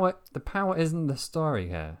 Andy. The power isn't the story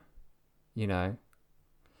here.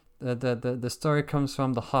 The story comes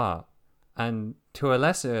from the heart, and to a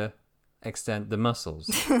lesser extent the muscles.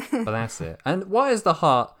 But that's it. And what is the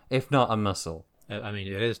heart if not a muscle? I mean,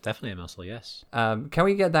 it is definitely a muscle, yes. Can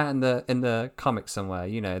we get that in the comics somewhere?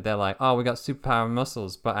 They're like, oh, we got superpower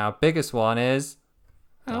muscles, but our biggest one is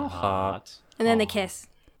our heart. And then they kiss.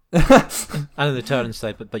 And then they turn and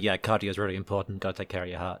say, but yeah, cardio is really important. Got to take care of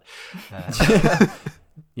your heart.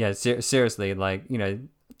 Yeah, seriously,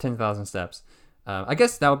 10,000 steps. I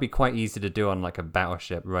guess that would be quite easy to do on like a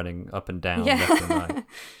battleship running up and down left and right.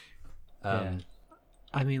 Yeah.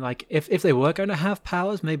 I mean, like if they were going to have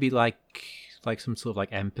powers, maybe like some sort of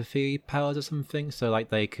like empathy powers or something, so like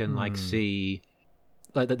they can like see,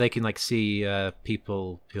 like they can like see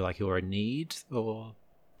people who are in need or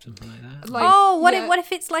something like that. What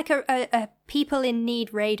if it's like a people in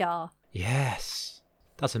need radar? Yes,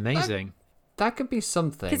 that's amazing. That could be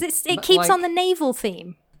something. Because it keeps on the naval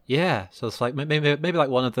theme. Yeah, so it's like maybe like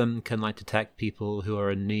one of them can like detect people who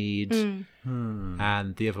are in need,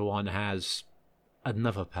 and the other one has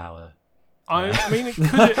another power. I mean,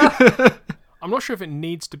 I'm not sure if it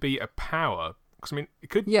needs to be a power, because I mean, it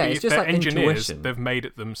could be it's if just they're like engineers, intuition. they've made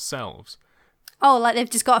it themselves. Oh, like they've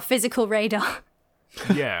just got a physical radar.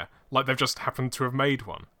 Yeah, like they've just happened to have made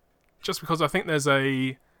one. Just because I think there's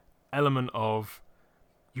a element of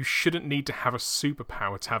you shouldn't need to have a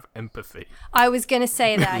superpower to have empathy. I was going to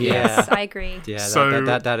say that, yes, I agree. Yeah, So-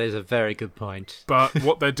 that is a very good point. But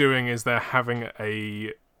what they're doing is they're having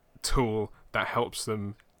a tool that helps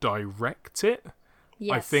them direct it.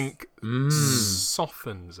 Yes. I think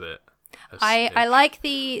softens it. I like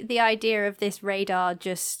the idea of this radar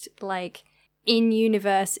just like in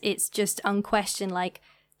universe, it's just unquestioned, like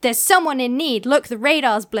there's someone in need. Look, the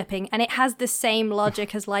radar's blipping, and it has the same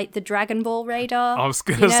logic as like the Dragon Ball radar. I was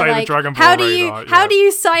gonna say the Dragon Ball how do radar, How yeah. do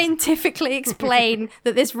you scientifically explain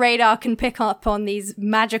that this radar can pick up on these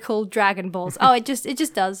magical Dragon Balls? Oh, it just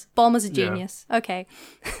does. Bulma's a genius. Okay.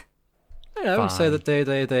 I would say that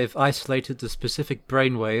they've isolated the specific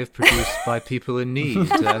brainwave produced by people in need,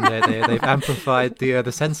 and they've amplified the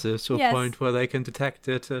sensors to a Yes. point where they can detect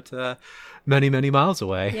it at many miles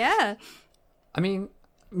away. Yeah. I mean,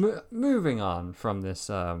 moving on from this,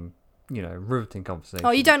 riveting conversation.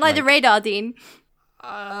 Oh, you don't like the radar, Dean?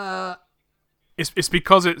 It's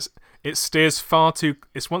because it steers far too.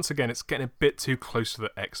 It's once again, it's getting a bit too close to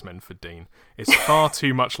the X-Men for Dean. It's far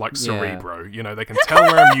too much like Cerebro. They can tell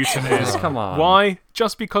where a mutant is. Come on. Why?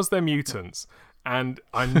 Just because they're mutants. And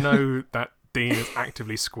I know that Dean is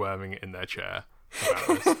actively squirming in their chair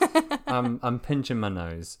about this. I'm pinching my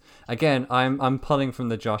nose again. I'm pulling from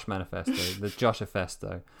the Josh manifesto, the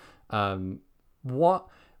Joshifesto. What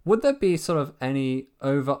would there be sort of any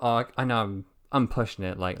overarch? I know I'm pushing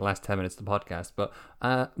it like last 10 minutes of the podcast, but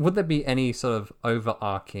would there be any sort of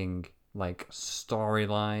overarching like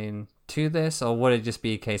storyline to this, or would it just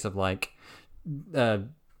be a case of like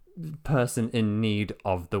person in need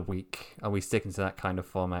of the week? Are we sticking to that kind of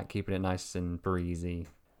format, keeping it nice and breezy?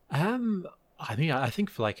 I mean, I think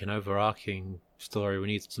for like an overarching story, we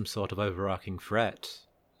need some sort of overarching threat.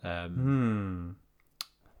 The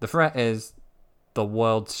threat is the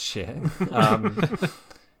world's shit.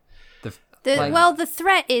 The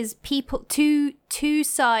threat is people two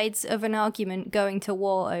sides of an argument going to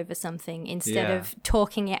war over something instead of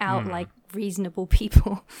talking it out like reasonable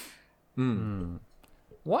people.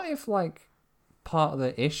 What if like part of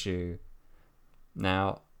the issue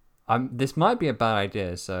now? This might be a bad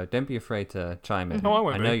idea, so don't be afraid to chime in. No, I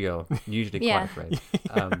won't know be. you're usually Yeah. quite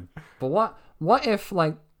afraid. But what if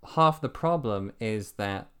like half the problem is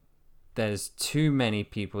that there's too many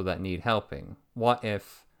people that need helping? What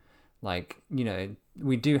if like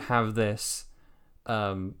we do have this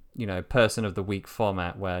person of the week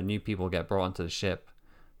format where new people get brought onto the ship,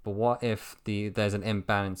 but what if there's an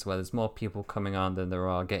imbalance where there's more people coming on than there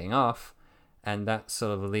are getting off, and that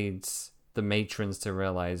sort of leads the matrons to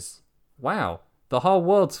realize, wow, the whole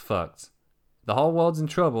world's fucked. The whole world's in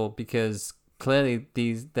trouble because clearly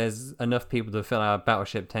there's enough people to fill our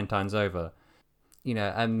battleship 10 times over. You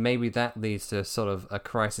know, and maybe that leads to sort of a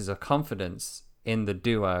crisis of confidence in the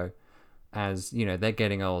duo as, you know, they're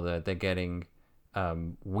getting older, they're getting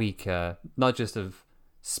weaker, not just of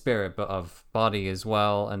spirit but of body as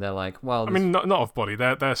well, and they're like, well, I mean, not of body,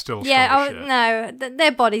 they're still Yeah, strong as shit. no,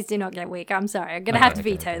 their bodies do not get weak. I'm sorry, I'm gonna have to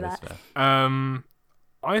veto that. that's fair.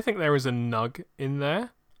 I think there is a nug in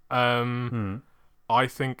there. I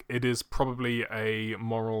think it is probably a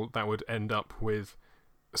moral that would end up with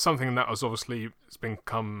something that has obviously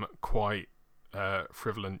become quite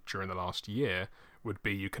prevalent during the last year, would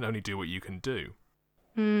be you can only do what you can do.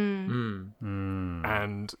 And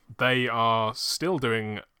they are still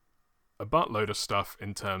doing a buttload of stuff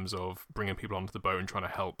in terms of bringing people onto the boat and trying to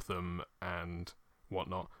help them and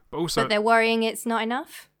whatnot. But also, But they're worrying it's not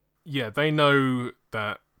enough. yeah, they know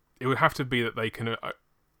that it would have to be that they can...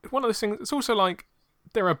 one of those things, it's also like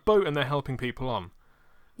they're a boat and they're helping people on.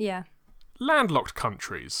 Yeah. Landlocked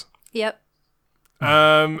countries. Yep.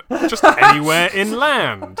 Just anywhere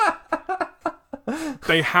inland.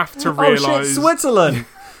 They have to realise... Oh shit, Switzerland!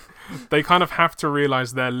 They kind of have to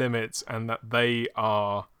realise their limits and that they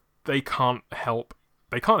can't help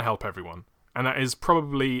everyone. And that is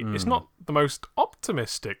probably... It's not the most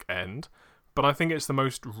optimistic end, but I think it's the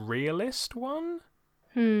most realist one.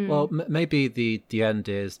 Well, maybe the end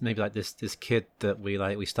is maybe like this kid that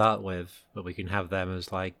we start with, but we can have them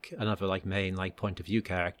as like another like main like point of view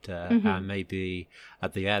character, and maybe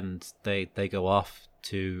at the end they go off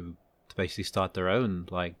to basically start their own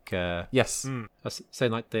like Yes. I was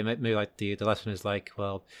saying like they maybe like the lesson is like,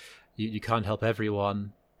 well, you can't help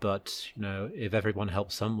everyone, but you know, if everyone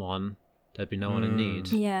helps someone, there'd be no one in need.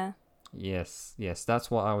 Yeah. Yes,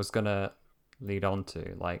 that's what I was gonna lead on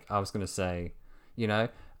to. Like, I was gonna say, you know,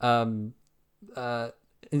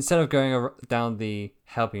 instead of going down the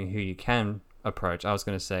helping who you can approach, I was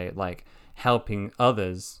gonna say, like, helping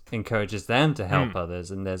others encourages them to help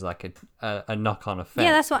others, and there's like a knock-on effect.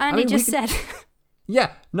 Yeah, that's what Andy just said.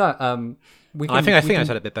 Yeah, no, we can, I think I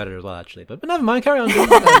said it a bit better as well, actually, but never mind, carry on.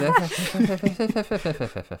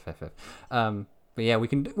 But yeah, we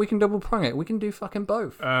can double prong it. We can do fucking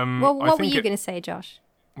both. Well, what were you going to say, Josh?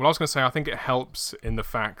 Well, I was going to say, I think it helps in the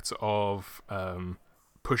fact of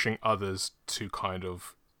pushing others to kind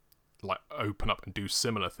of like open up and do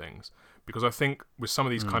similar things. Because I think with some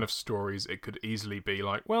of these kind of stories, it could easily be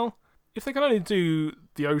like, well, if they can only do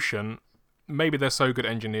the ocean, maybe they're so good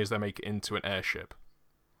engineers they make it into an airship.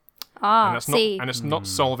 Ah, and see. It's not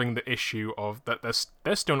solving the issue of that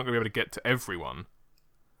they're still not going to be able to get to everyone.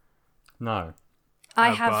 No.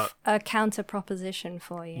 I have a counter proposition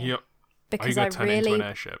for you. Yep. Are you Because going to turn it into an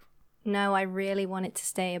airship? No, I really want it to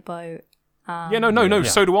stay a boat. No.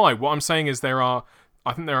 So do I. What I'm saying is I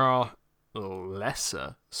think there are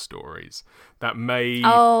lesser stories that may...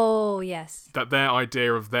 Oh, yes. That their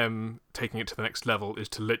idea of them taking it to the next level is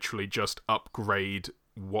to literally just upgrade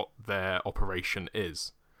what their operation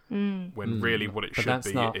is. When really what it should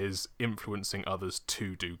be is influencing others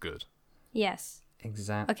to do good. Yes.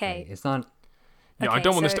 Exactly. Okay. It's not... Yeah, Okay, I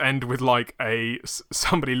don't want this to end with like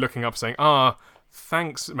somebody looking up saying,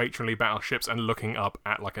 thanks matronly battleships, and looking up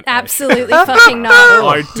at like an Absolutely airship. fucking not.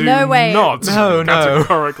 I do No way. not No.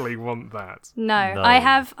 categorically want that. No, No. I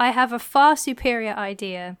have a far superior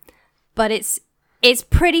idea, but it's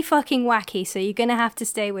pretty fucking wacky, so you're gonna have to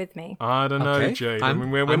stay with me. I don't know, Okay. Jade.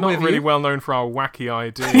 I'm We're with not really you. well known for our wacky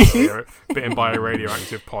ideas here at Bitten by a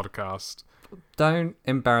Radioactive podcast. Don't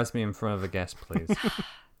embarrass me in front of a guest, please.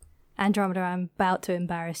 Andromeda, I'm about to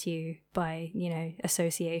embarrass you by,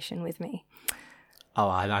 association with me. Oh,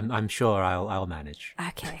 I'm sure I'll manage.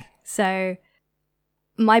 Okay, so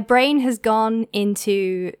my brain has gone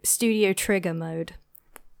into Studio Trigger mode.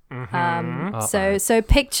 So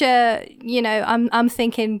picture, I'm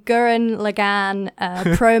thinking Gurren Lagann,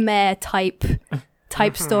 Promare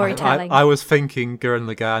type storytelling. I was thinking Gurren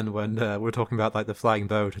Lagann when we're talking about like the flying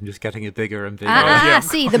boat and just getting it bigger and bigger.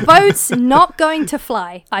 See, the boat's not going to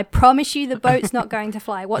fly. I promise you the boat's not going to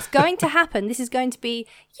fly. What's going to happen, this is going to be,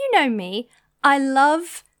 you know me, I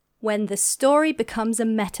love when the story becomes a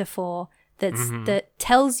metaphor that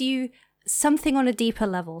tells you something on a deeper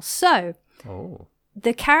level. So,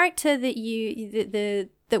 the character that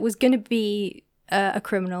that was going to be a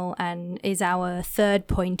criminal and is our third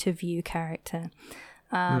point of view character.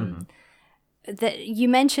 That you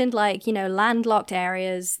mentioned, like, landlocked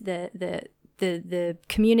areas that the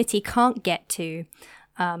community can't get to.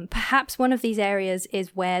 Perhaps one of these areas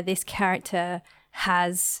is where this character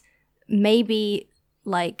has maybe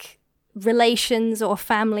like relations or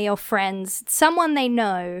family or friends, someone they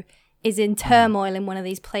know is in turmoil in one of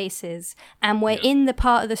these places, and we're in the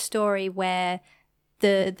part of the story where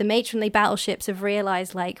the matronly battleships have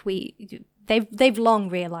realized, like, they've long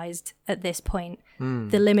realized at this point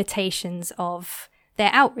the limitations of their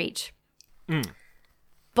outreach.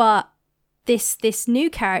 But this new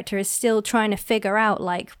character is still trying to figure out,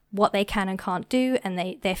 like, what they can and can't do,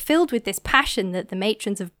 and they're filled with this passion that the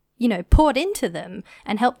matrons have, you know, poured into them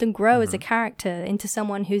and helped them grow as a character into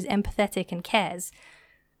someone who's empathetic and cares.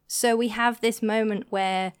 So we have this moment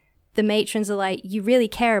where the matrons are like, you really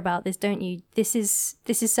care about this, don't you? This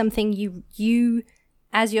is something you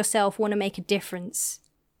as yourself want to make a difference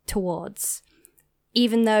towards,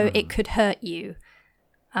 even though it could hurt you.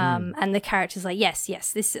 And the character's like, yes,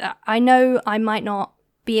 this, I know I might not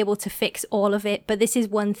be able to fix all of it, but this is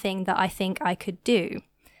one thing that I think I could do.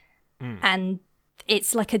 And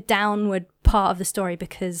it's like a downward part of the story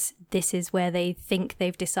because this is where they think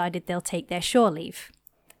they've decided they'll take their shore leave.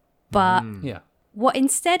 But what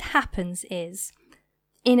instead happens is,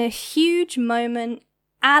 in a huge moment,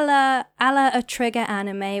 a la a Trigger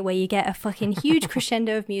anime, where you get a fucking huge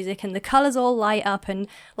crescendo of music and the colors all light up and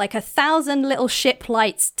like 1,000 little ship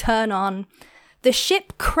lights turn on, the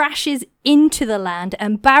ship crashes into the land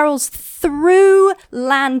and barrels through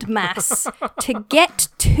landmass to get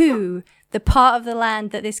to the part of the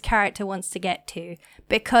land that this character wants to get to.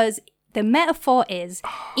 Because the metaphor is,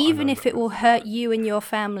 even if it will hurt you and your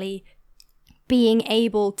family, being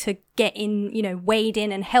able to get in, you know, wade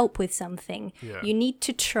in and help with something, you need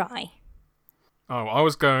to try. Oh, I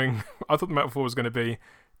thought the metaphor was going to be,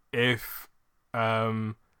 if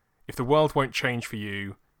the world won't change for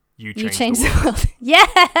you, you change the world.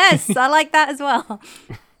 Yes, I like that as well.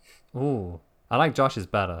 Ooh, I like Josh's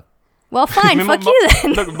better. Well, fine, fuck you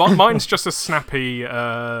then. Look, mine's just a snappy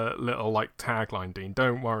little like tagline, Dean.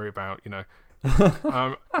 Don't worry about, you know.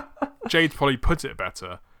 Jade probably put it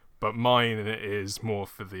better, but mine is more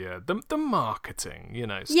for the marketing. You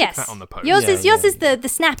know, stick that on the post. Yours is the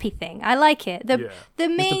snappy thing. I like it. The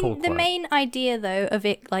main idea though of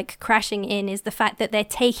it like crashing in is the fact that they're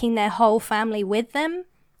taking their whole family with them.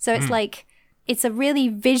 So it's like it's a really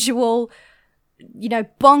visual, you know,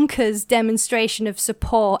 bonkers demonstration of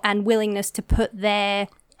support and willingness to put their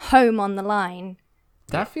home on the line.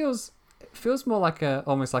 That feels more like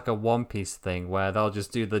almost like a One Piece thing where they'll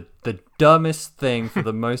just do the dumbest thing for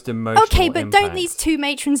the most emotional Okay, but impact. Don't these two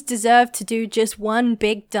matrons deserve to do just one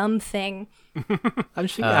big dumb thing? I'm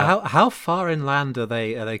just thinking, how far inland are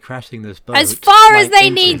they crashing this boat? As far as they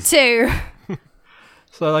need to.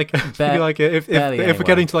 So, like, if we're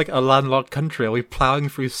getting to like a landlocked country, are we plowing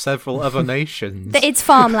through several other nations? It's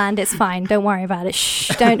farmland. It's fine. Don't worry about it. Shh.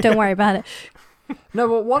 Don't worry about it. No,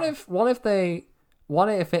 but what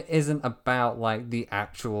if it isn't about like the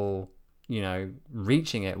actual, you know,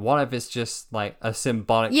 reaching it? What if it's just like a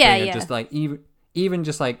symbolic thing of just like even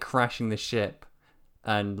just like crashing the ship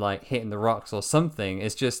and like hitting the rocks or something?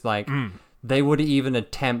 It's just like they would even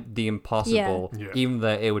attempt the impossible, even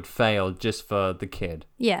though it would fail just for the kid.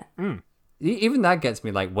 Yeah. Even that gets me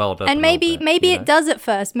like welled up. And maybe it does at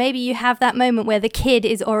first. Maybe you have that moment where the kid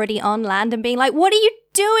is already on land and being like, "What are you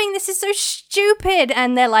doing? This is so stupid!"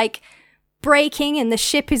 And they're like breaking, and the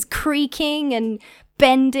ship is creaking and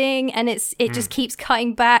bending, and it just keeps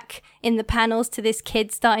cutting back in the panels to this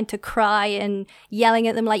kid starting to cry and yelling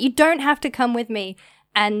at them like, "You don't have to come with me."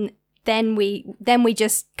 And then we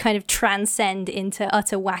just kind of transcend into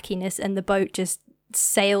utter wackiness, and the boat just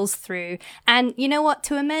sails through. And you know what?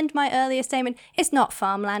 To amend my earlier statement, it's not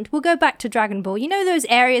farmland. We'll go back to Dragon Ball. You know those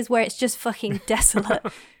areas where it's just fucking desolate?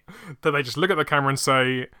 That they just look at the camera and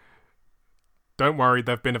say, "Don't worry,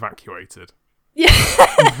 they've been evacuated." Yeah.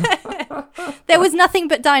 There was nothing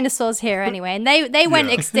but dinosaurs here anyway, and they went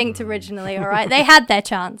extinct originally, all right? They had their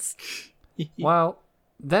chance. Well,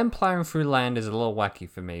 them plowing through land is a little wacky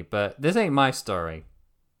for me, but this ain't my story.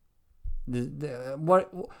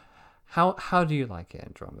 How do you like it,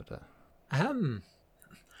 Andromeda?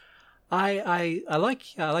 I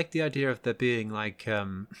like the idea of there being like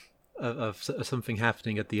of something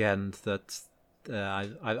happening at the end that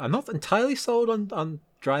I'm not entirely sold on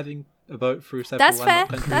driving a boat through several. That's fair.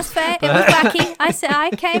 countries. That's fair. It was wacky.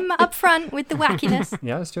 I came up front with the wackiness.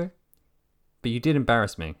 Yeah, that's true. But you did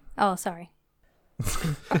embarrass me. Oh, sorry.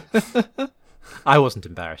 I wasn't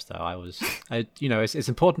embarrassed though. It's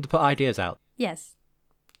important to put ideas out. Yes.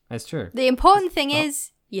 That's true. The important thing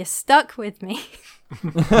is you stuck with me.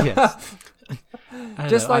 Yes.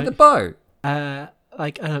 Just like the boat.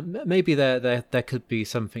 Maybe there could be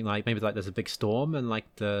something like maybe like there's a big storm and like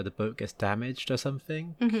the boat gets damaged or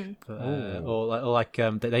something, they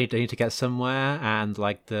need to get somewhere and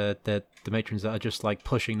like the matrons that are just like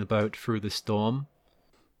pushing the boat through the storm.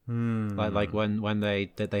 Like when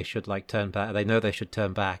they should like turn back. They know they should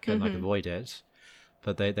turn back and like avoid it,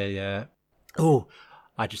 but they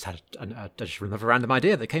I just had I just remember a random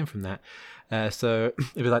idea that came from that. So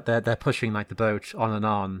it was like they're pushing like the boat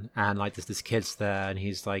on, and like there's this kid's there, and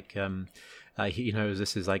he's like he knows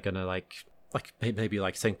this is like gonna like maybe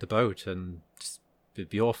like sink the boat and just it'd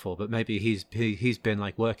be awful, but maybe he's been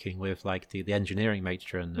like working with like the engineering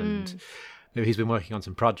matron, and maybe he's been working on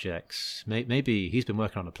some projects. Maybe he's been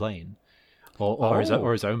working on a plane or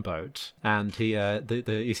his own boat, and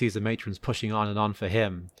he sees the matrons pushing on for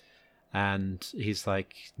him, and he's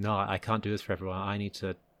like, no, I can't do this for everyone.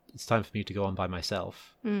 It's time for me to go on by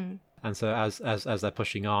myself. And so as they're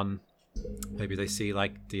pushing on, maybe they see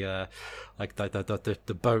like the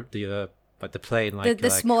boat, like the plane, like the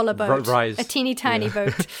smaller boat, rise, a teeny tiny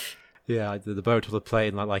boat. Yeah, the boat or the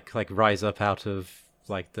plane like rise up out of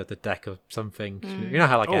like the deck of something. You know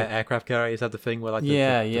how like aircraft carriers have the thing where like the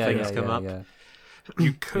things come up. Yeah.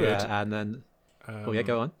 You could, and then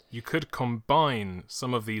go on. You could combine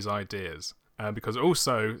some of these ideas because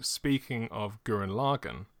also speaking of Gurren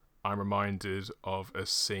Lagann, I'm reminded of a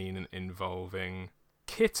scene involving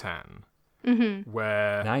Kitan,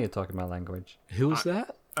 where Now you're talking my language. Who was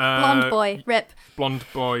that? Blonde boy, Rip. Blonde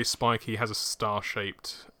boy Spikey has a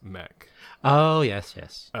star-shaped mech. Oh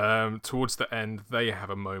yes. Towards the end, they have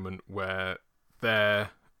a moment where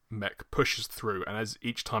their mech pushes through, and as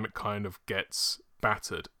each time it kind of gets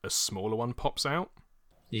battered, a smaller one pops out.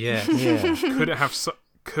 Yeah.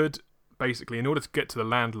 Could basically, in order to get to the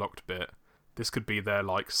landlocked bit, this could be their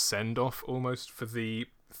like send-off almost for the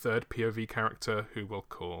third POV character, who we'll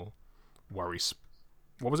call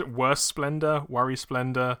what was it? Worse Splendor? Worry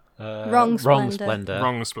Splendor? Wrong Splendor.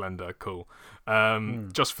 Wrong Splendor, cool.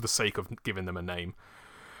 Just for the sake of giving them a name.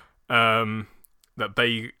 That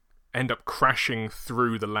they end up crashing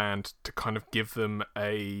through the land to kind of give them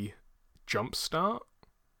a jump start.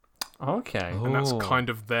 Okay. And that's kind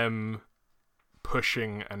of them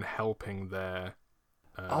pushing and helping their...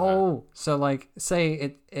 so like,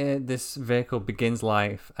 say this vehicle begins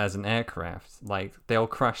life as an aircraft. Like, they'll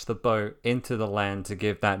crash the boat into the land to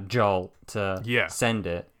give that jolt to send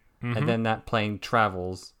it, and then that plane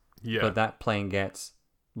travels. Yeah. But that plane gets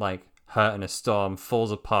like hurt in a storm,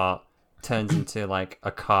 falls apart, turns into like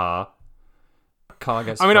a car. Car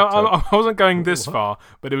gets. I mean, I wasn't going this far,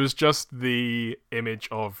 but it was just the image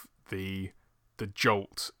of the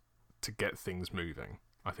jolt to get things moving.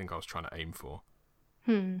 I think I was trying to aim for.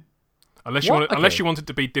 Unless you want it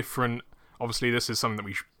to be different. Obviously, this is something that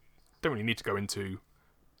we don't really need to go into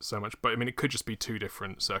so much. But I mean, it could just be two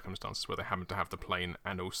different circumstances where they happen to have the plane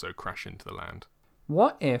and also crash into the land.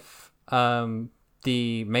 What if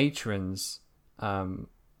the matrons,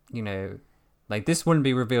 like this wouldn't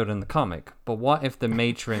be revealed in the comic, but what if the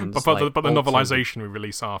matrons... but the novelization we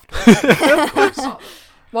release after.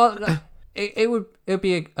 Well, it would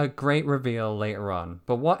be a great reveal later on,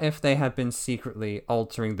 but what if they had been secretly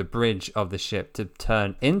altering the bridge of the ship to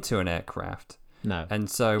turn into an aircraft? No. And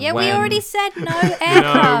so we already said no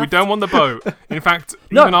aircraft. No, we don't want the boat. In fact,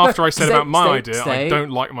 even after I said about my idea, I don't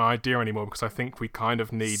like my idea anymore because I think we kind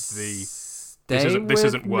of need the... This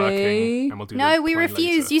isn't working, and we'll do No, we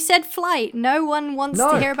refuse. Later. You said flight. No one wants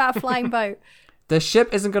to hear about a flying boat. The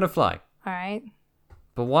ship isn't going to fly. All right.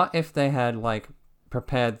 But what if they had like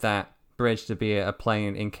prepared that bridge to be a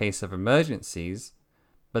plane in case of emergencies,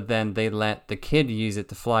 but then they let the kid use it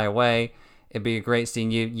to fly away? It'd be a great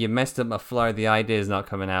scene. You messed up my flow. The idea is not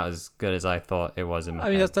coming out as good as I thought it was in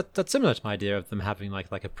my head. That's similar to my idea of them having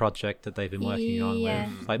like a project that they've been working on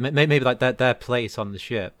with, like maybe like their place on the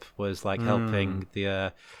ship was like helping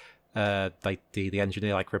the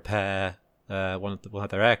engineer like repair one of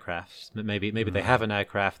their aircrafts. Maybe they have an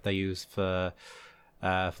aircraft they use for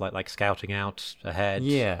like scouting out ahead.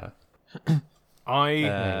 Yeah.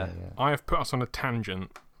 I have put us on a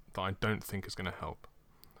tangent that I don't think is going to help.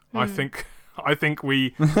 I think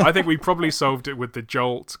we probably solved it with the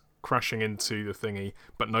jolt crashing into the thingy,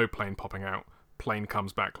 but no plane popping out. Plane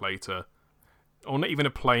comes back later, or not even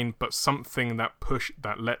a plane, but something that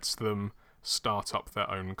lets them start up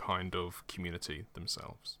their own kind of community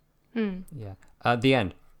themselves. Yeah. The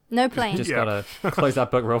end. No plane. Just gotta close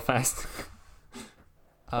that book real fast.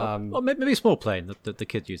 Or maybe a small plane that the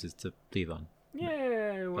kid uses to leave on.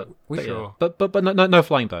 Yeah, sure. But no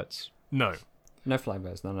flying boats. No. No flying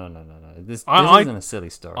boats. No. This isn't a silly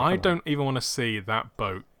story. I don't even want to see that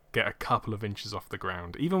boat get a couple of inches off the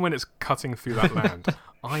ground. Even when it's cutting through that land,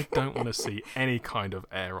 I don't want to see any kind of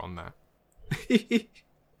air on that.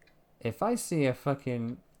 If I see a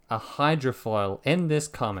hydrofoil in this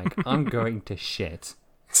comic, I'm going to shit.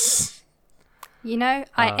 You know,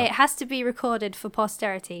 it has to be recorded for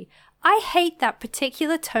posterity. I hate that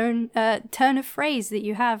particular turn of phrase that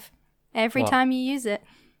you have every time you use it.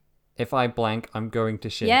 If I blank, I'm going to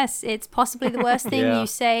shit. Yes, it's possibly the worst thing you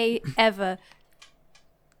say ever.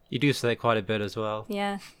 You do say it quite a bit as well.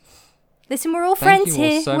 Yeah. Listen, we're all Thank friends you all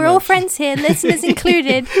here. so We're all much. friends here, listeners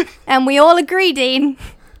included, and we all agree, Dean.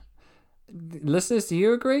 Listeners, do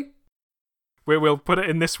you agree? We'll put it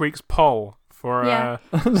in this week's poll for Yeah.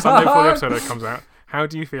 Sunday before the episode comes out. How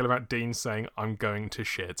do you feel about Dean saying, "I'm going to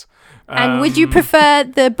shit"? And would you prefer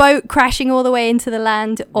the boat crashing all the way into the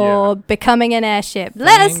land or becoming an airship?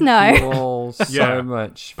 Let us know. Thank you all so Yeah,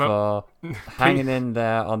 much but- for hanging in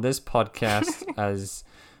there on this podcast as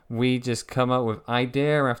we just come up with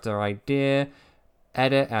idea after idea,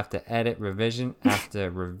 edit after edit, revision after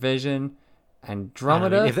revision.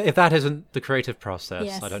 Andromeda, If that isn't the creative process,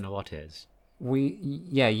 Yes. I don't know what is.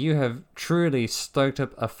 you have truly stoked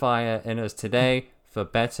up a fire in us today for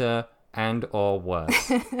better and or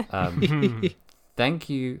worse. Thank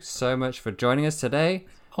you so much for joining us today.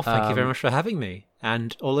 Oh, thank you very much for having me.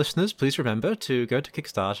 And all listeners, please remember to go to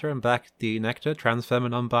Kickstarter and back the Nectar Transfem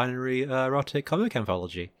and Non-Binary Erotic Comic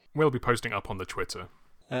Anthology. We'll be posting up on the Twitter.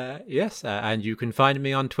 Yes, and you can find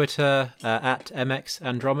me on Twitter at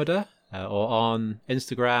MXAndromeda or on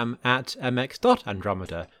Instagram at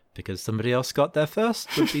MX.Andromeda, because somebody else got there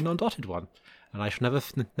first with the non-dotted one, and I shall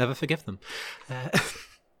never forgive them.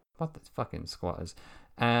 What the fucking squatters.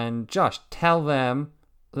 And Josh, tell them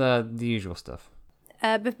the usual stuff.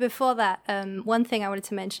 But before that, one thing I wanted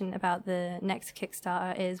to mention about the next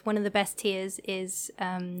Kickstarter is one of the best tiers is,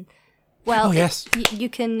 Oh, yes. you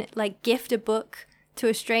can like gift a book to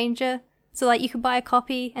a stranger. So like you could buy a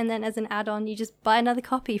copy and then as an add-on, you just buy another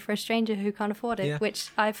copy for a stranger who can't afford it, Yeah. which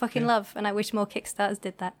I fucking love, and I wish more Kickstarters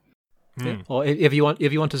did that. Or if you want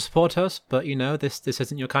to support us, but you know this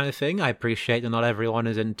isn't your kind of thing, I appreciate that not everyone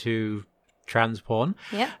is into trans porn.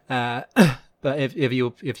 Yeah. But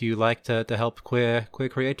if you like to help queer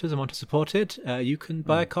creators and want to support it, you can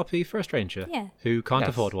buy a copy for a stranger who can't Yes.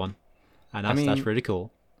 afford one, and I that's mean- really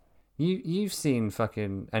cool. You've seen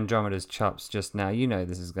fucking Andromeda's chops just now. You know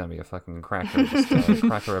this is going to be a fucking cracker,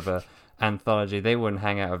 cracker of a anthology. They wouldn't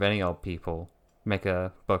hang out with any old people, make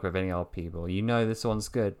a book with any old people. You know this one's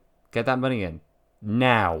good. Get that money in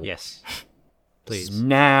now. Yes, please.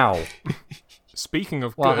 Now. Speaking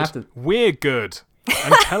of Well, good, after- we're good.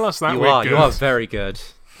 And tell us that You we're are good. you are very good.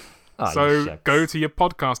 Oh, you So shucks. go to your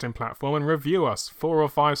podcasting platform and review us 4 or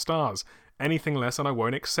 5 stars. Anything less and I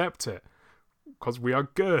won't accept it. Because we are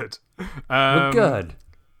good. We're good.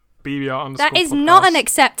 BBR_podcast. That is not an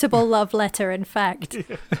acceptable love letter, in fact.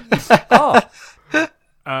 Oh,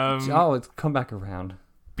 Um, it's come back around.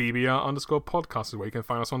 BBR_podcast is where you can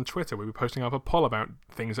find us on Twitter. We'll be posting up a poll about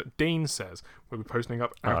things that Dean says. We'll be posting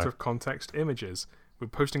up out of context images. We're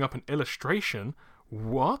posting up an illustration.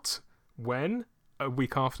 What? When? A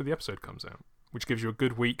week after the episode comes out. Which gives you a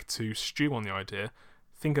good week to stew on the idea,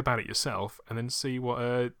 think about it yourself, and then see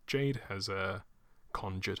what Jade has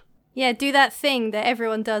conjured. Yeah, do that thing that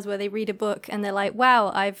everyone does where they read a book and they're like, wow,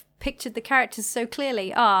 I've pictured the characters so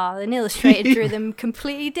clearly. An illustrator drew them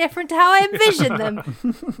completely different to how I envisioned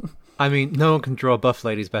them. I mean, no one can draw buff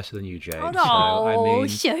ladies better than you, Jade. Oh,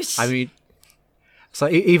 so, shush. I mean, so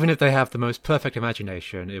even if they have the most perfect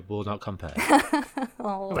imagination, it will not compare.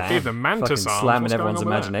 Oh. I gave them mantis Fucking arms. slamming What's going everyone's on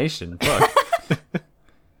with that? imagination. Fuck.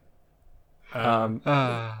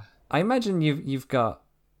 I imagine you've got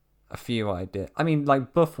a few ideas. I mean,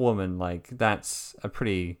 like Buff Woman, like that's a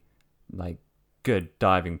pretty like good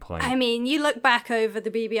diving point. I mean, you look back over the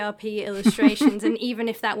BBRP illustrations, and even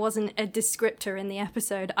if that wasn't a descriptor in the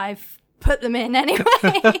episode, I've put them in anyway.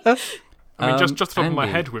 I mean, just off the top of my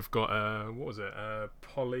Andy. head, we've got what was it?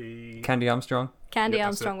 Polly. Candy Armstrong, Candy Yeah,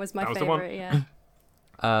 that's Armstrong it. was my That was the one. favorite,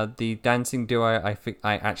 yeah. the dancing duo.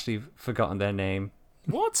 I actually forgotten their name.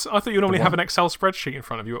 What? I thought you normally The have one- an Excel spreadsheet in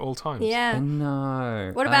front of you at all times. Yeah. No.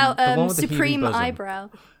 What about the one with the heaving Supreme bosom. Eyebrow?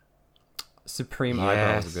 Supreme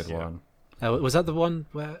Eyebrow is a Yes. good one. Was that the one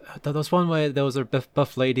where there was one where there was a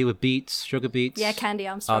buff lady with beets, sugar beets? Yeah, Candy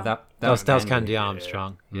Armstrong. Oh, that That was Candy Andy.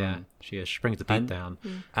 Armstrong. Yeah, she brings the beat And- down.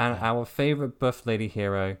 And our favorite buff lady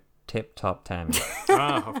hero, Tip Top Tammy.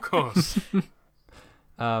 Ah, of course.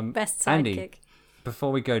 Best Andy. sidekick.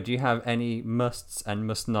 Before we go, do you have any musts and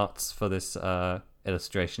must nots for this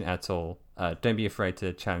illustration at all? Don't be afraid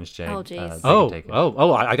to challenge Jade. Oh, jeez. they can take it.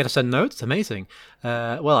 I got to send notes. Amazing.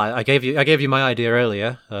 Well, I gave you my idea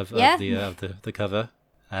earlier of the cover.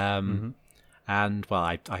 And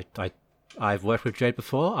well, I've worked with Jade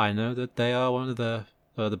before. I know that they are one of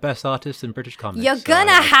the best artists in British comics. You're so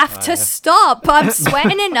gonna have to stop. I'm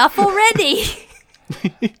sweating enough already.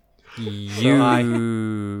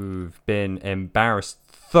 You've been embarrassed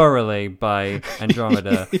thoroughly by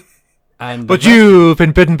Andromeda. But you've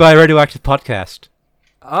been bitten by a radioactive podcast.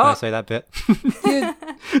 Can I say that bit?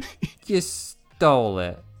 You stole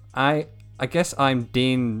it. I guess I'm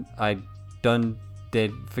Dean. I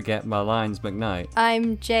did forget my lines, McKnight.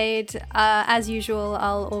 I'm Jade. As usual,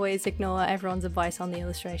 I'll always ignore everyone's advice on the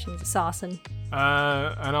illustrations. Sarson.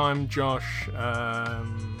 And I'm Josh.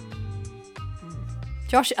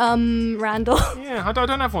 Randall. Yeah, I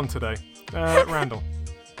don't have one today. Randall.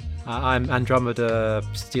 I'm Andromeda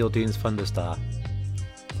Steel Dunes Thunderstar.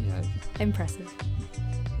 Yeah, Impressive.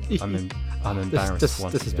 I'm embarrassed. This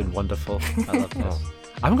once has again. been wonderful. I love this.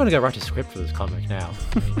 I'm going to go write a script for this comic now.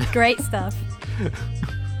 Great stuff.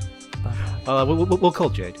 We'll call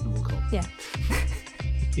Jade. We'll call. Yeah.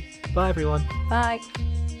 Bye, everyone. Bye.